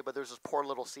yesterday, but there's this poor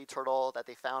little sea turtle that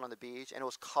they found on the beach, and it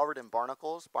was covered in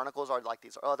barnacles. Barnacles are like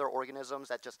these other organisms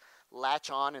that just latch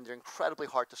on, and they're incredibly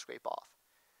hard to scrape off.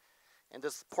 And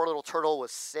this poor little turtle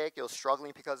was sick. It was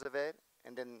struggling because of it.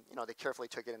 And then, they carefully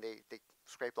took it, and they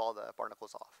scraped all the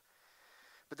barnacles off.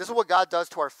 But this is what God does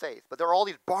to our faith. But there are all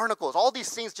these barnacles, all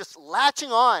these things just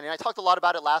latching on. And I talked a lot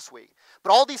about it last week.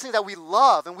 But all these things that we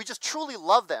love, and we just truly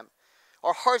love them.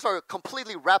 Our hearts are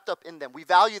completely wrapped up in them. We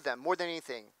value them more than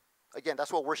anything. Again,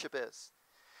 that's what worship is.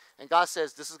 And God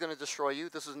says, this is going to destroy you.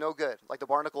 This is no good. Like the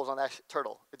barnacles on that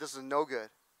turtle. This is no good.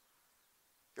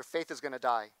 Your faith is going to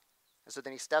die. And so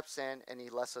then he steps in and he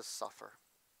lets us suffer.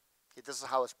 Okay, this is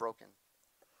how it's broken.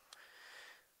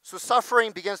 So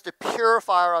suffering begins to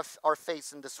purify our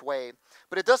faith in this way.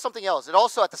 But it does something else. It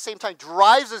also, at the same time,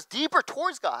 drives us deeper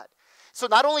towards God. So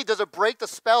not only does it break the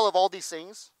spell of all these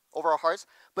things over our hearts,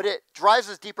 but it drives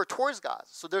us deeper towards God.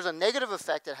 So there's a negative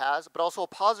effect it has, but also a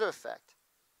positive effect.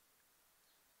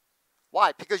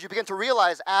 Why? Because you begin to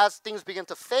realize as things begin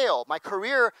to fail, my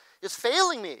career is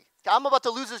failing me. I'm about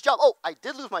to lose this job. Oh, I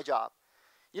did lose my job.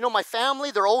 My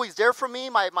family, they're always there for me.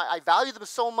 I value them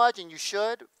so much, and you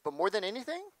should, but more than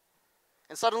anything.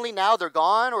 And suddenly now they're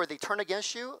gone or they turn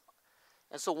against you.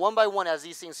 And so one by one, as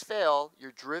these things fail,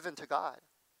 you're driven to God.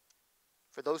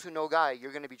 For those who know God,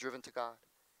 you're going to be driven to God.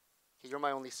 You're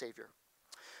my only Savior.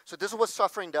 So this is what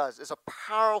suffering does. It's a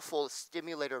powerful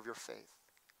stimulator of your faith.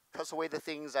 It cuts away the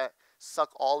things that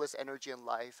suck all this energy in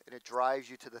life, and it drives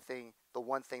you to the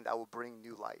one thing that will bring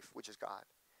new life, which is God.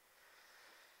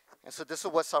 And so this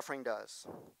is what suffering does.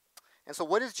 And so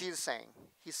what is Jesus saying?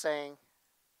 He's saying,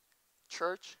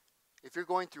 church, if you're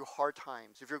going through hard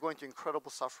times, if you're going through incredible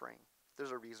suffering,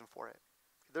 there's a reason for it.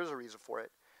 There's a reason for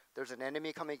it. There's an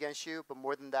enemy coming against you, but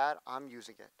more than that, I'm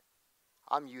using it.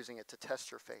 I'm using it to test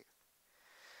your faith.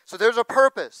 So there's a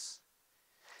purpose.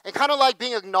 And kind of like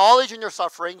being acknowledged in your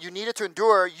suffering, you need it to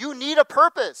endure. You need a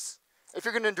purpose if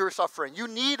you're going to endure suffering. You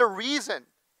need a reason.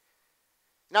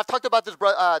 And I've talked about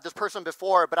this person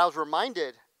before, but I was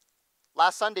reminded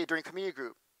last Sunday during community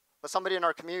group. But somebody in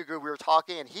our community group, we were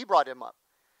talking, and he brought him up.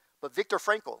 But Viktor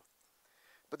Frankl.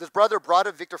 But this brother brought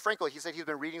up Viktor Frankl. He said he's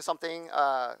been reading something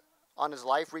on his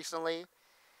life recently.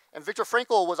 And Viktor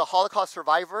Frankl was a Holocaust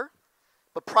survivor.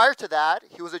 But prior to that,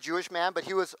 he was a Jewish man, but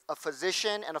he was a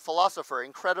physician and a philosopher,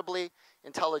 incredibly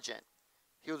intelligent.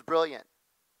 He was brilliant.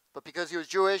 But because he was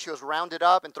Jewish, he was rounded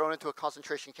up and thrown into a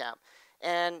concentration camp.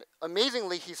 And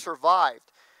amazingly, he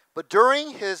survived. But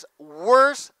during his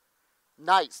worst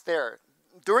nights there,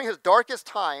 during his darkest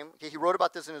time, he wrote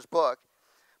about this in his book,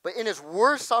 but in his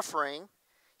worst suffering,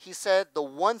 he said the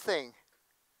one thing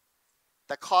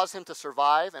that caused him to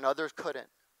survive and others couldn't.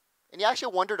 And he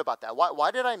actually wondered about that.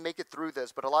 Why did I make it through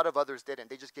this, but a lot of others didn't?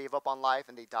 They just gave up on life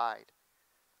and they died.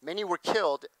 Many were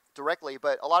killed directly,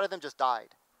 but a lot of them just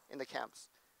died in the camps.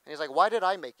 And he's like, why did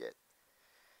I make it?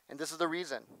 And this is the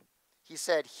reason. He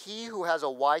said, he who has a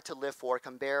why to live for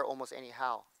can bear almost any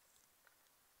how.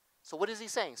 So what is he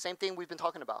saying? Same thing we've been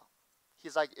talking about.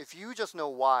 He's like, if you just know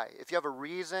why, if you have a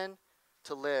reason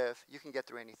to live, you can get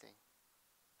through anything.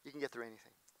 You can get through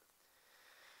anything.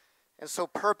 And so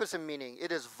purpose and meaning,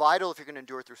 it is vital if you're going to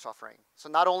endure through suffering. So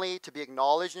not only to be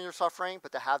acknowledged in your suffering,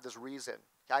 but to have this reason.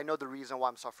 I know the reason why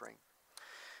I'm suffering.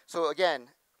 So again,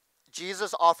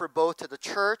 Jesus offered both to the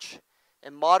church,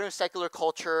 and modern secular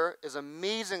culture is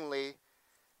amazingly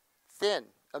thin,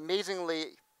 amazingly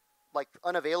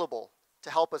unavailable to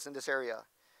help us in this area.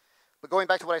 But going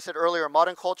back to what I said earlier,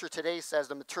 modern culture today says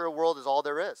the material world is all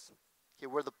there is. Okay,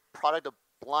 we're the product of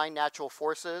blind natural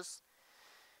forces.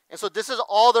 And so this is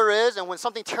all there is, and when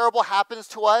something terrible happens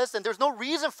to us, then there's no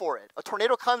reason for it. A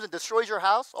tornado comes and destroys your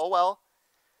house, oh well.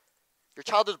 Your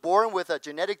child is born with a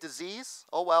genetic disease,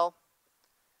 oh well.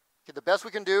 Okay, the best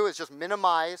we can do is just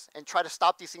minimize and try to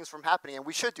stop these things from happening, and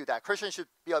we should do that. Christians should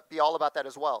be all about that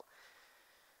as well.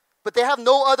 But they have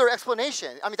no other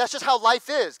explanation. I mean, that's just how life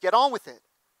is. Get on with it.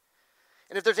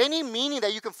 And if there's any meaning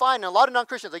that you can find, and a lot of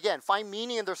non-Christians, again, find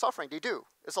meaning in their suffering. They do.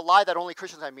 It's a lie that only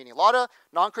Christians have meaning. A lot of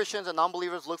non-Christians and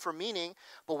non-believers look for meaning,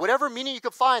 but whatever meaning you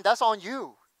can find, that's on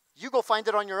you. You go find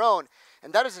it on your own.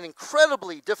 And that is an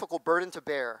incredibly difficult burden to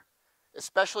bear,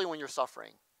 especially when you're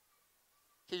suffering.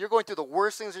 Okay, you're going through the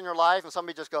worst things in your life, and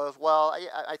somebody just goes, well,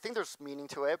 I think there's meaning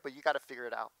to it, but you got to figure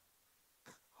it out.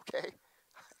 Okay?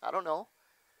 I don't know.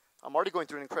 I'm already going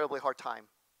through an incredibly hard time.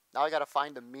 Now I got to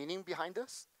find the meaning behind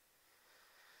this.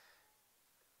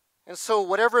 And so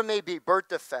whatever it may be, birth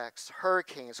defects,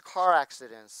 hurricanes, car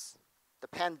accidents, the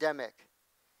pandemic,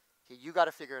 okay, you got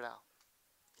to figure it out.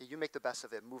 Okay, you make the best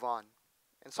of it. Move on.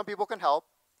 And some people can help,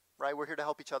 right? We're here to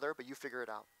help each other, but you figure it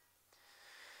out.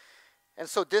 And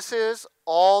so this is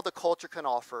all the culture can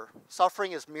offer.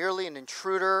 Suffering is merely an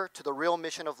intruder to the real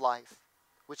mission of life,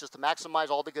 which is to maximize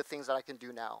all the good things that I can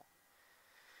do now.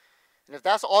 And if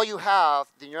that's all you have,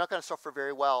 then you're not going to suffer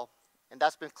very well. And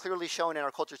that's been clearly shown in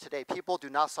our culture today. People do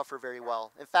not suffer very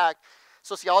well. In fact,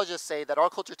 sociologists say that our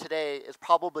culture today is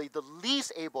probably the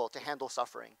least able to handle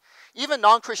suffering. Even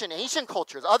non-Christian ancient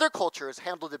cultures, other cultures,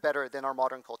 handled it better than our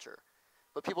modern culture.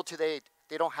 But people today,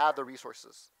 they don't have the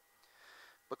resources.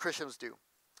 But Christians do.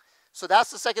 So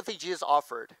that's the second thing Jesus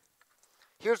offered.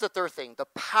 Here's the third thing, the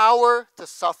power to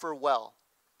suffer well.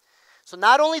 So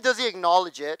not only does he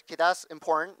acknowledge it, okay, that's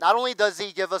important. Not only does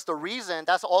he give us the reason,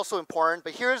 that's also important.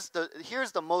 But here's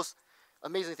the most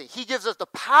amazing thing. He gives us the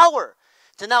power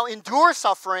to now endure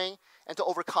suffering and to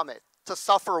overcome it, to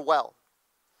suffer well.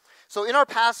 So in our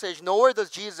passage, nowhere does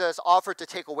Jesus offer to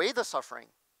take away the suffering.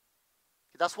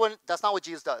 That's not what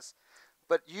Jesus does.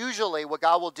 But usually what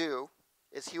God will do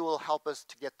is he will help us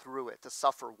to get through it, to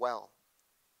suffer well.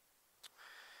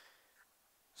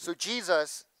 So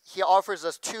Jesus, he offers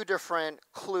us two different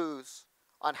clues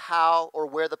on how or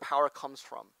where the power comes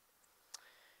from.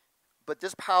 But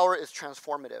this power is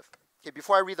transformative. Okay,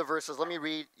 before I read the verses, let me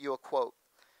read you a quote.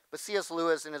 But C.S.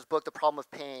 Lewis, in his book, The Problem of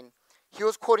Pain, he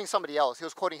was quoting somebody else. He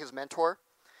was quoting his mentor.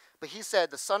 But he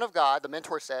said, the Son of God, the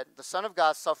mentor said, the Son of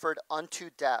God suffered unto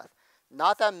death.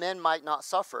 Not that men might not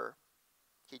suffer.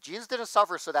 Okay, Jesus didn't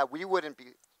suffer so that we wouldn't be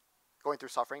going through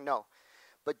suffering. No.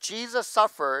 But Jesus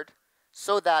suffered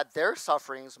so that their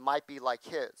sufferings might be like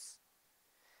his.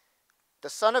 The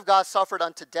Son of God suffered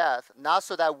unto death, not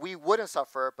so that we wouldn't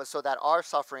suffer, but so that our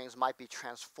sufferings might be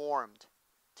transformed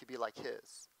to be like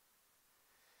his.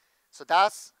 So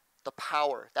that's the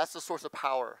power. That's the source of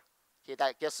power, okay,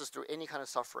 that gets us through any kind of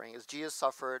suffering, is Jesus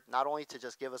suffered not only to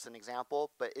just give us an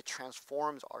example, but it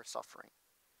transforms our suffering.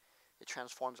 It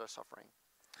transforms our suffering.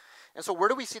 And so where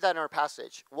do we see that in our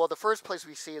passage? Well, the first place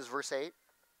we see is verse 8.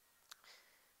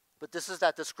 But this is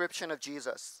that description of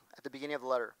Jesus at the beginning of the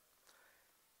letter.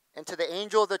 And to the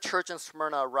angel of the church in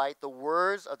Smyrna write the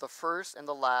words of the first and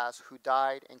the last who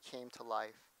died and came to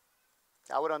life.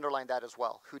 I would underline that as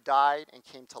well. Who died and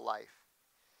came to life.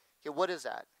 Okay, what is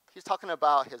that? He's talking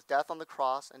about his death on the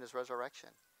cross and his resurrection.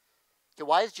 Okay,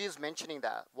 why is Jesus mentioning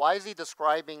that? Why is he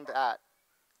describing that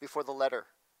before the letter?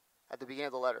 at the beginning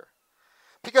of the letter.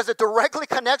 Because it directly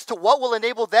connects to what will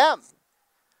enable them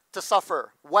to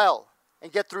suffer well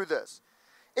and get through this.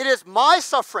 It is my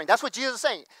suffering. That's what Jesus is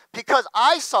saying. Because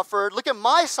I suffered, look at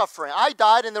my suffering. I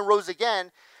died and then rose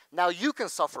again. Now you can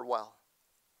suffer well.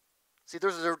 See,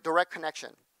 there's a direct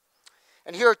connection.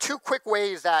 And here are two quick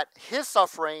ways that his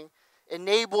suffering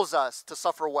enables us to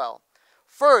suffer well.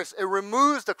 First, it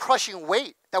removes the crushing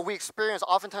weight that we experience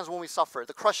oftentimes when we suffer,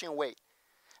 the crushing weight.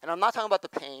 And I'm not talking about the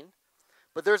pain,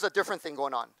 but there's a different thing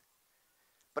going on.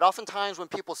 But oftentimes when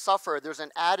people suffer, there's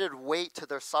an added weight to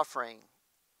their suffering.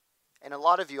 And a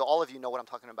lot of you, all of you know what I'm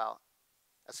talking about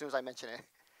as soon as I mention it.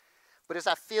 But it's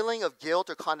that feeling of guilt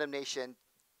or condemnation.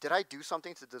 Did I do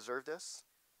something to deserve this?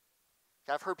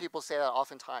 I've heard people say that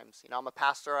oftentimes. You know, I'm a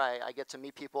pastor. I get to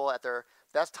meet people at their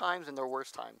best times and their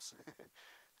worst times.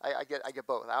 I get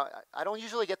both. I don't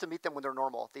usually get to meet them when they're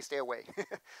normal. They stay away.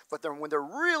 But when they're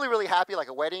really, really happy, like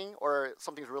a wedding or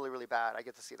something's really, really bad, I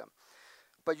get to see them.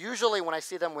 But usually when I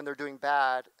see them when they're doing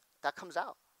bad, that comes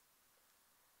out.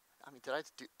 I mean,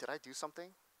 did I do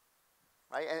something?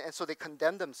 Right? And so they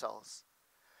condemn themselves.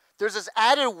 There's this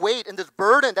added weight and this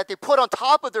burden that they put on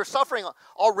top of their suffering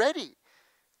already.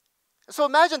 So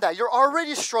imagine that. You're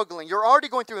already struggling. You're already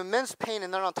going through immense pain.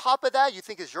 And then on top of that, you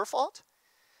think it's your fault?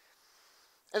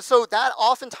 And so that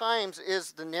oftentimes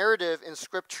is the narrative in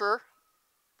Scripture.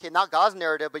 Okay, not God's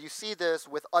narrative, but you see this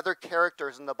with other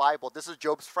characters in the Bible. This is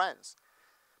Job's friends.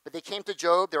 But they came to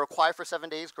Job. They were quiet for 7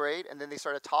 days, great. And then they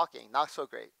started talking, not so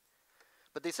great.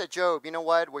 But they said, Job, you know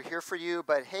what? We're here for you.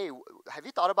 But hey, have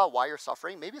you thought about why you're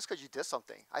suffering? Maybe it's because you did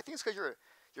something. I think it's because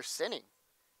you're sinning. Do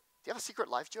you have a secret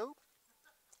life, Job?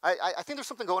 I think there's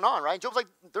something going on, right? And Job's like,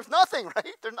 there's nothing,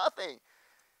 right? There's nothing.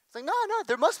 It's like, no,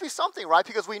 there must be something, right?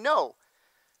 Because we know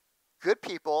good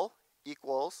people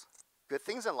equals good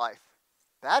things in life.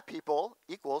 Bad people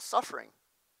equals suffering.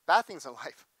 Bad things in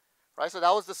life, right? So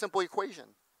that was the simple equation.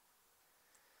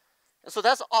 And so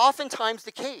that's oftentimes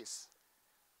the case.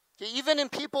 Okay, even in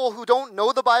people who don't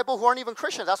know the Bible, who aren't even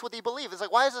Christians, that's what they believe. It's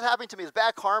like, why is this happening to me? It's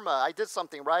bad karma. I did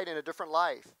something, right, in a different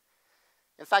life.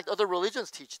 In fact, other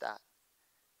religions teach that.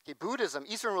 Okay, Buddhism,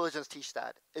 Eastern religions teach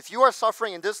that. If you are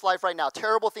suffering in this life right now,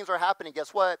 terrible things are happening,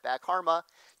 guess what? Bad karma.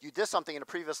 You did something in a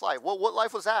previous life. Well, what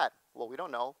life was that? Well, we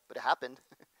don't know, but it happened.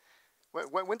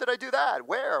 when did I do that?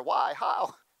 Where? Why?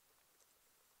 How?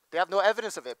 They have no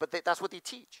evidence of it, but that's what they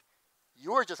teach.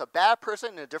 You are just a bad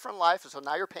person in a different life, and so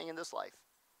now you're paying in this life.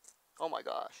 Oh my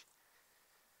gosh.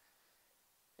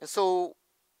 And so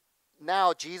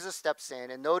now Jesus steps in,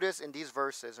 and notice in these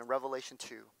verses in Revelation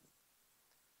 2,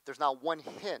 there's not one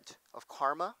hint of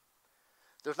karma.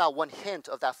 There's not one hint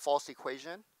of that false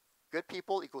equation. Good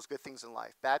people equals good things in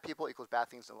life. Bad people equals bad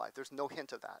things in life. There's no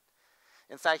hint of that.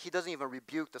 In fact, he doesn't even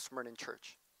rebuke the Smyrna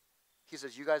church. He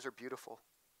says, you guys are beautiful.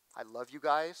 I love you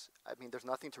guys. I mean, there's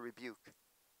nothing to rebuke.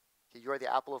 Okay, you are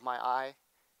the apple of my eye,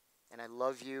 and I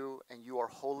love you, and you are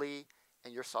holy,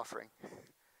 and you're suffering.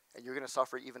 And you're going to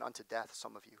suffer even unto death,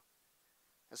 some of you.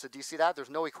 And so do you see that?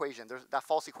 There's no equation. That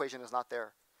false equation is not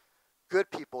there. Good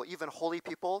people, even holy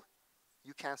people,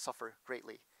 you can suffer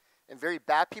greatly. And very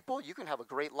bad people, you can have a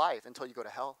great life until you go to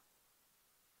hell,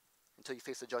 until you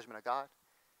face the judgment of God.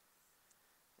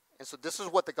 And so this is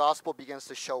what the gospel begins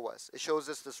to show us. It shows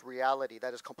us this reality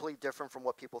that is completely different from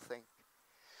what people think.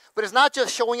 But it's not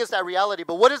just showing us that reality,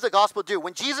 but what does the gospel do?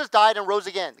 When Jesus died and rose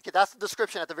again, okay, that's the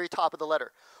description at the very top of the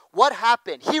letter. What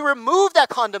happened? He removed that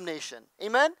condemnation.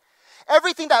 Amen?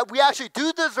 Everything that we actually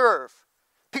do deserve.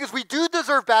 Because we do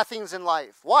deserve bad things in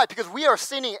life. Why? Because we are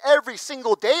sinning every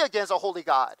single day against a holy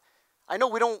God. I know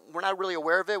we're not really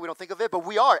aware of it, we don't think of it, but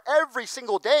we are. Every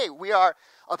single day we are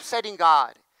upsetting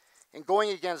God and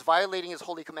going against, violating his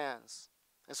holy commands.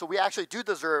 And so we actually do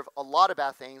deserve a lot of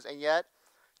bad things, and yet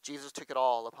Jesus took it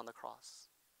all upon the cross.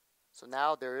 So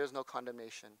now there is no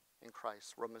condemnation in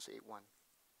Christ, Romans 8:1.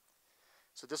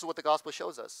 So this is what the gospel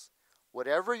shows us.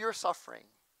 Whatever you're suffering,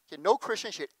 okay, no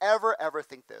Christian should ever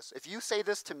think this. If you say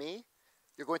this to me,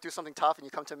 you're going through something tough and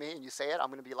you come to me and you say it, I'm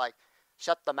going to be like,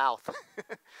 shut the mouth.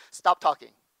 Stop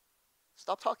talking.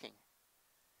 Stop talking.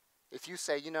 If you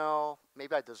say,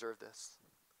 maybe I deserve this.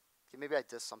 Okay, maybe I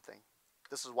did something.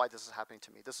 This is why this is happening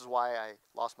to me. This is why I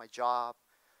lost my job.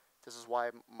 This is why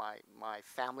my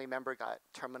family member got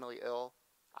terminally ill.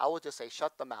 I will just say,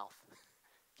 shut the mouth.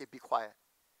 Okay, be quiet.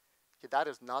 Okay, that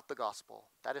is not the gospel.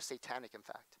 That is satanic, in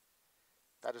fact.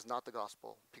 That is not the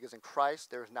gospel. Because in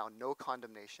Christ, there is now no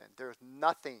condemnation. There is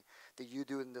nothing that you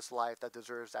do in this life that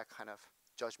deserves that kind of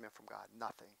judgment from God.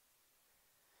 Nothing.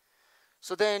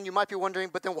 So then you might be wondering,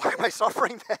 but then why am I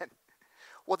suffering then?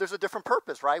 Well, there's a different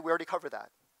purpose, right? We already covered that.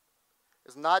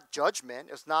 It's not judgment.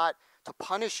 It's not to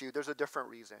punish you. There's a different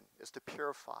reason. It's to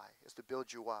purify. It's to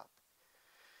build you up.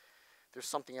 There's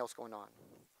something else going on.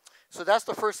 So that's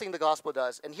the first thing the gospel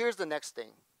does. And here's the next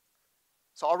thing.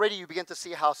 So already you begin to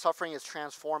see how suffering is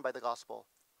transformed by the gospel.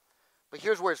 But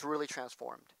here's where it's really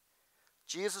transformed.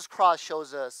 Jesus' cross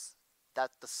shows us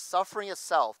that the suffering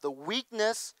itself, the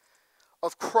weakness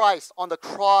of Christ on the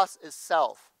cross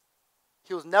itself,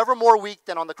 he was never more weak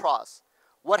than on the cross.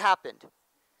 What happened?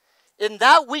 In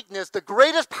that weakness, the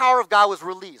greatest power of God was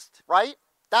released, right?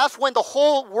 That's when the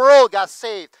whole world got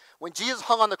saved, when Jesus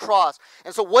hung on the cross.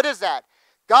 And so what is that?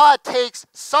 God takes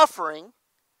suffering,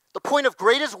 the point of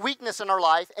greatest weakness in our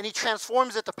life, and he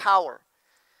transforms it to power.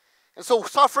 And so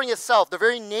suffering itself, the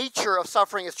very nature of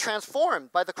suffering, is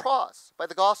transformed by the cross, by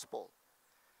the gospel.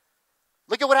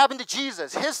 Look at what happened to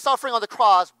Jesus. His suffering on the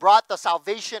cross brought the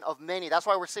salvation of many. That's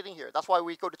why we're sitting here. That's why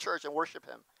we go to church and worship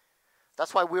him.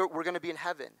 That's why we're going to be in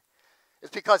heaven. It's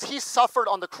because he suffered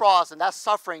on the cross, and that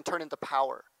suffering turned into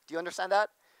power. Do you understand that?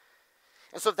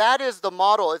 And so if that is the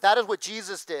model, if that is what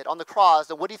Jesus did on the cross,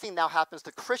 then what do you think now happens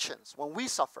to Christians when we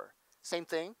suffer? Same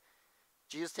thing.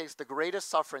 Jesus takes the greatest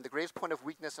suffering, the greatest point of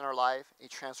weakness in our life, and he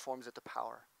transforms it to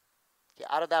power. Okay,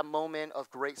 out of that moment of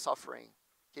great suffering,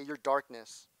 okay, your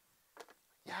darkness.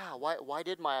 Yeah, why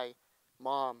did my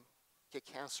mom get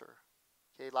cancer?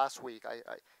 Okay, last week, I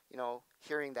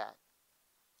hearing that.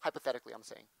 Hypothetically, I'm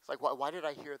saying. It's like, why did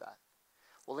I hear that?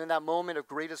 Well, in that moment of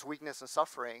greatest weakness and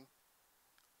suffering,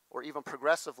 or even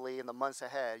progressively in the months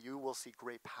ahead, you will see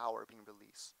great power being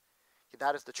released. Okay,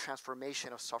 that is the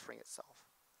transformation of suffering itself.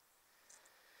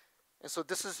 And so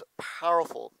this is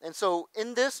powerful. And so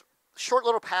in this short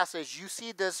little passage, you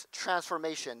see this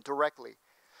transformation directly.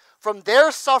 From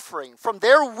their suffering, from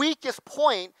their weakest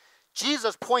point,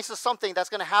 Jesus points to something that's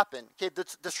going to happen. Okay,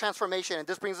 this transformation, and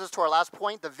this brings us to our last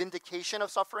point, the vindication of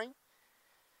suffering.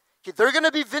 Okay, they're going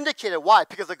to be vindicated. Why?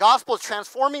 Because the gospel is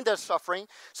transforming their suffering.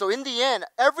 So in the end,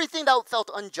 everything that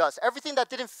felt unjust, everything that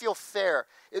didn't feel fair,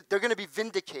 they're going to be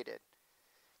vindicated.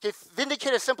 Okay,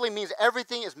 vindicated simply means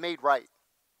everything is made right.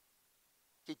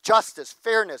 Okay, justice,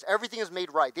 fairness, everything is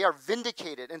made right. They are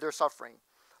vindicated in their suffering.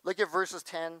 Look at verses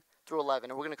 10 through 11,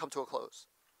 and we're going to come to a close.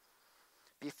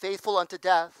 Be faithful unto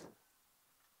death.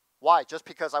 Why? Just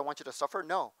because I want you to suffer?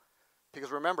 No. Because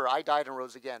remember, I died and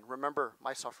rose again. Remember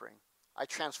my suffering. I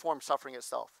transformed suffering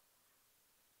itself.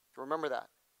 Remember that.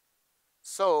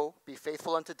 So, be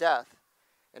faithful unto death,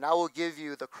 and I will give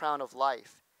you the crown of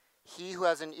life. He who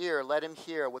has an ear, let him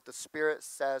hear what the Spirit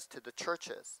says to the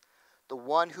churches. The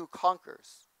one who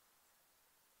conquers.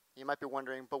 You might be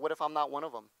wondering, but what if I'm not one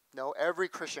of them? No, every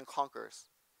Christian conquers.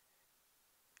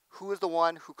 Who is the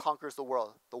one who conquers the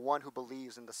world? The one who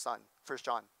believes in the Son. 1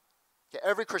 John. Okay,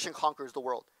 every Christian conquers the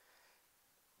world.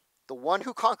 The one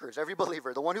who conquers, every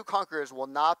believer, the one who conquers will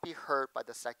not be hurt by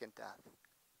the second death.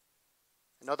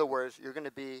 In other words, you're going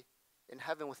to be in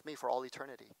heaven with me for all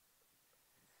eternity.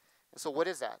 And so what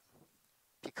is that?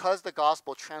 Because the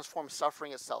gospel transforms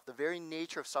suffering itself, the very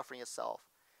nature of suffering itself,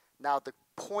 now the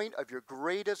point of your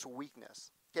greatest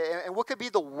weakness. Okay, and what could be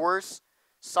the worst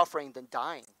suffering than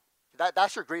dying?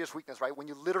 That's your greatest weakness, right? When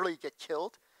you literally get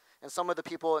killed, and some of the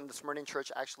people in the Smyrna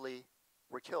church actually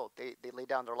were killed. They laid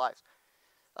down their lives.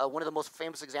 One of the most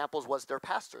famous examples was their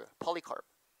pastor, Polycarp.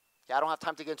 Okay, I don't have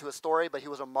time to get into his story, but he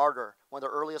was a martyr, one of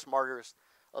the earliest martyrs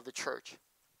of the church.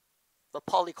 But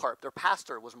Polycarp, their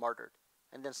pastor, was martyred.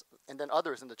 And then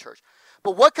others in the church.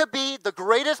 But what could be the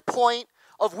greatest point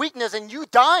of weakness in you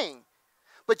dying?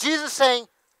 But Jesus is saying,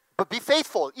 but be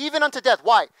faithful, even unto death.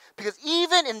 Why? Because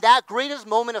even in that greatest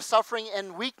moment of suffering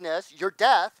and weakness, your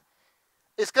death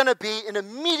is going to be an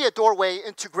immediate doorway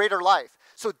into greater life.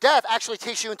 So death actually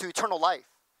takes you into eternal life.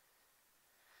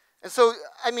 And so,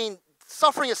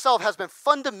 suffering itself has been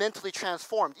fundamentally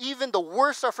transformed. Even the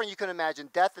worst suffering you can imagine,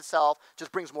 death itself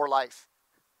just brings more life.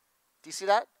 Do you see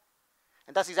that?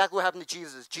 And that's exactly what happened to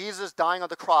Jesus. Jesus dying on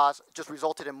the cross just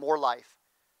resulted in more life.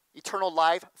 Eternal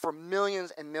life for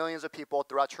millions and millions of people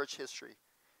throughout church history.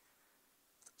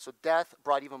 So death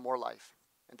brought even more life.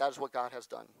 And that is what God has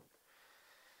done.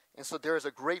 And so there is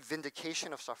a great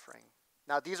vindication of suffering.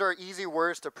 Now, these are easy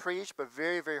words to preach, but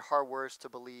very, very hard words to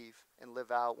believe and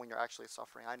live out when you're actually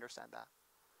suffering. I understand that.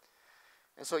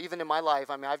 And so even in my life,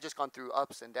 I've just gone through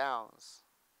ups and downs.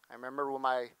 I remember when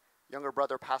my younger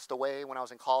brother passed away when I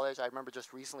was in college. I remember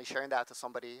just recently sharing that to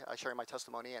somebody, sharing my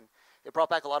testimony, and it brought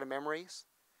back a lot of memories.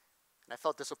 And I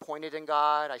felt disappointed in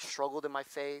God. I struggled in my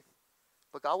faith,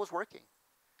 but God was working.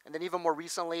 And then even more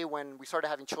recently, when we started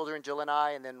having children, Jill and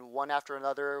I, and then one after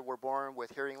another were born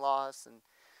with hearing loss, and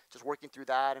just working through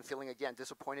that and feeling, again,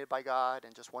 disappointed by God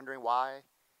and just wondering why.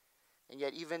 And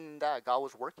yet even in that, God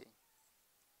was working.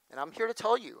 And I'm here to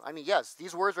tell you, yes,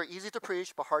 these words are easy to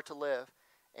preach but hard to live,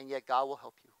 and yet God will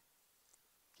help you.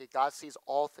 Okay, God sees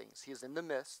all things. He is in the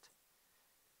midst.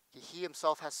 He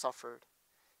himself has suffered,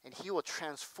 and he will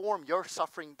transform your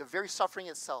suffering, the very suffering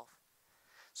itself,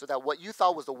 so that what you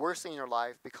thought was the worst thing in your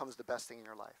life becomes the best thing in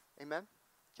your life. Amen?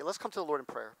 Okay, let's come to the Lord in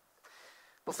prayer.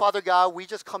 But Father God, we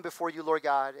just come before you, Lord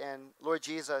God, and Lord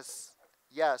Jesus,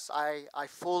 yes, I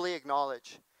fully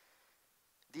acknowledge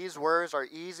these words are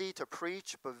easy to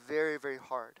preach, but very, very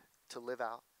hard to live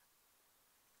out.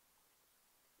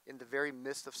 In the very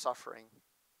midst of suffering,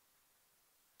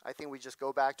 I think we just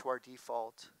go back to our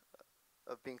default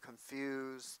of being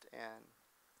confused and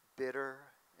bitter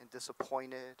and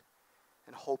disappointed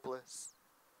and hopeless.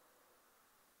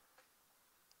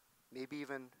 Maybe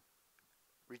even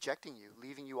rejecting you,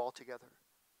 leaving you altogether.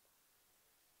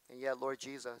 And yet, Lord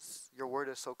Jesus, your word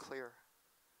is so clear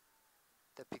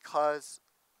that because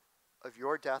of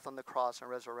your death on the cross and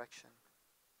resurrection,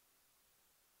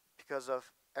 because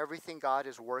of everything God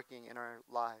is working in our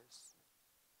lives,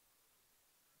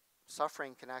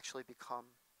 suffering can actually become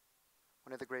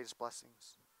one of the greatest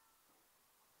blessings.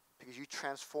 Because you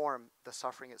transform the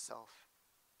suffering itself,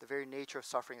 the very nature of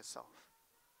suffering itself.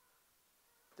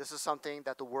 This is something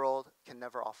that the world can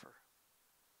never offer.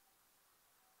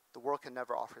 The world can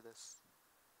never offer this.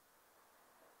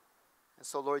 And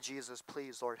so, Lord Jesus,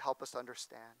 please, Lord, help us to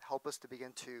understand. Help us to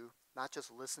begin to not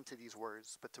just listen to these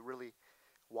words, but to really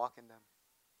walk in them.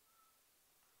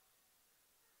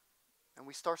 And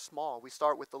we start small. We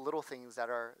start with the little things that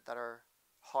are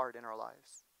hard in our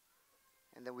lives.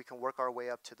 And then we can work our way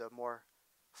up to the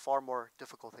far more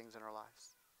difficult things in our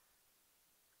lives.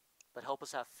 But help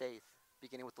us have faith,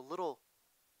 beginning with the little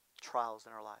trials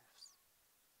in our lives.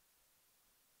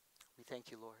 We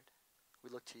thank you, Lord. We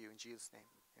look to you in Jesus' name.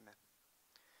 Amen.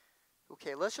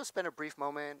 Okay, let's just spend a brief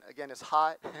moment. Again, it's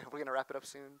hot. We're going to wrap it up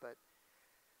soon, but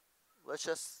let's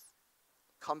just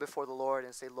come before the Lord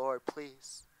and say, Lord,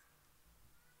 please.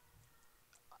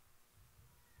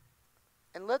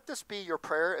 And let this be your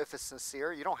prayer if it's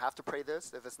sincere. You don't have to pray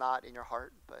this if it's not in your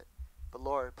heart, but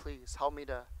Lord, please help me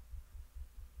to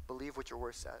believe what your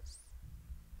word says,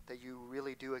 that you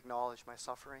really do acknowledge my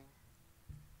suffering.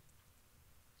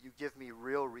 You give me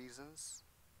real reasons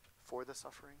for the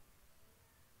suffering.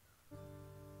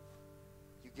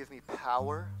 You give me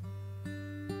power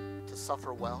to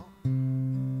suffer well.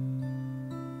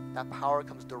 That power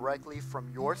comes directly from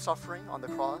your suffering on the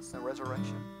cross and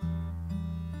resurrection.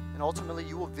 And ultimately,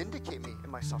 you will vindicate me in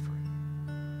my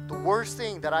suffering. The worst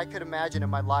thing that I could imagine in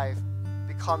my life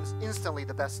becomes instantly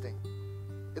the best thing.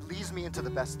 It leads me into the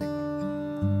best thing.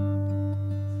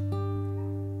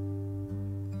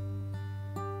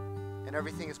 And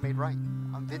everything is made right.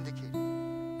 I'm vindicated.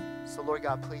 So Lord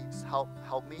God, please help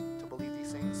me to believe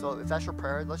these things. So if that's your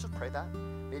prayer, let's just pray that.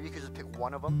 Maybe you could just pick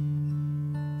one of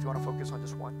them if you want to focus on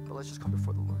just one. But let's just come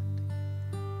before the Lord.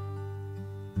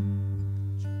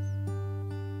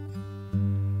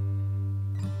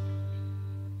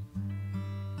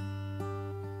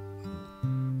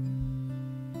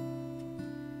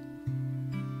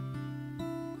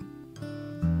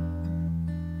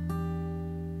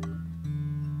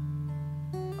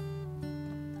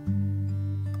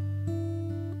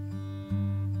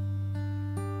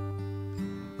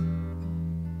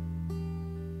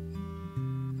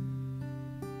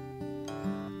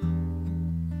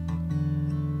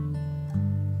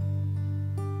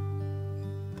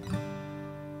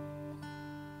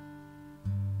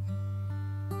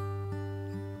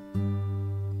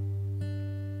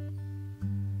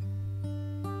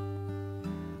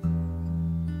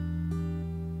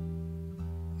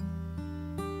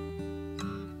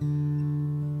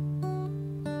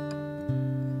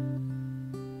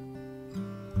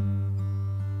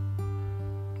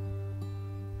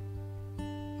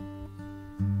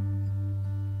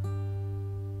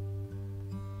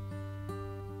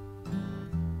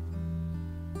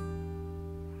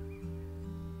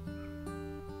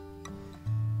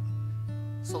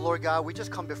 So Lord God, we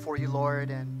just come before you, Lord,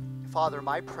 and Father,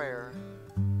 my prayer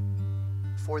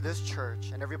for this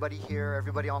church and everybody here,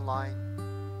 everybody online.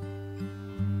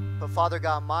 But Father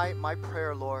God, my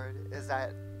prayer, Lord, is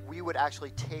that we would actually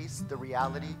taste the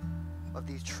reality of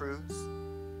these truths.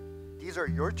 These are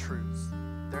your truths.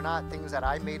 They're not things that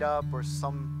I made up or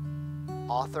some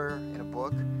author in a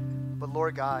book. But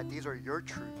Lord God, these are your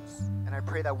truths. And I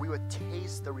pray that we would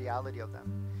taste the reality of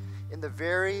them in the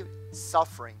very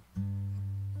suffering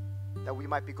that we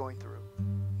might be going through.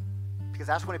 Because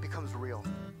that's when it becomes real.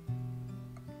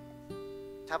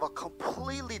 To have a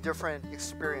completely different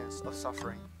experience of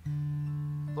suffering.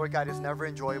 Lord God, is never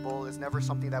enjoyable. It's never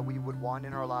something that we would want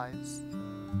in our lives.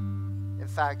 In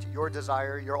fact, your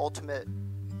desire, your ultimate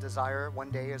desire one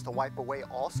day is to wipe away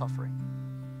all suffering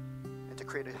and to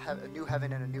create a new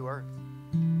heaven and a new earth.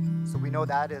 So we know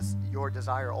that is your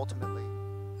desire ultimately.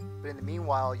 But in the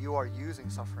meanwhile, you are using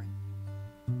suffering.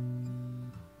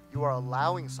 You are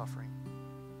allowing suffering.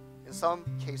 In some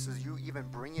cases, you even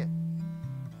bring it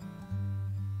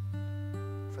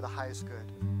for the highest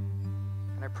good.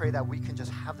 And I pray that we can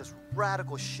just have this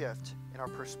radical shift in our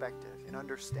perspective and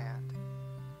understand.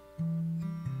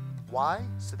 Why?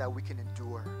 So that we can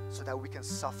endure, so that we can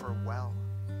suffer well.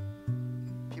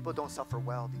 People don't suffer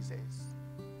well these days.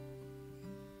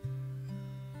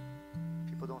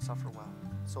 People don't suffer well.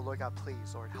 So Lord God,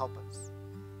 please, Lord, help us.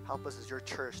 Help us as your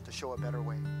church to show a better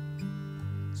way.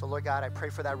 So Lord God, I pray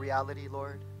for that reality,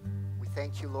 Lord. We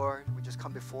thank you, Lord. We just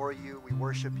come before you. We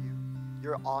worship you.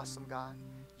 You're awesome, God.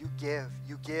 You give,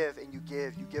 and you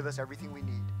give. You give us everything we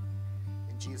need.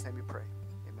 In Jesus' name we pray.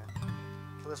 Amen.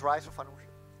 So let's rise for final worship.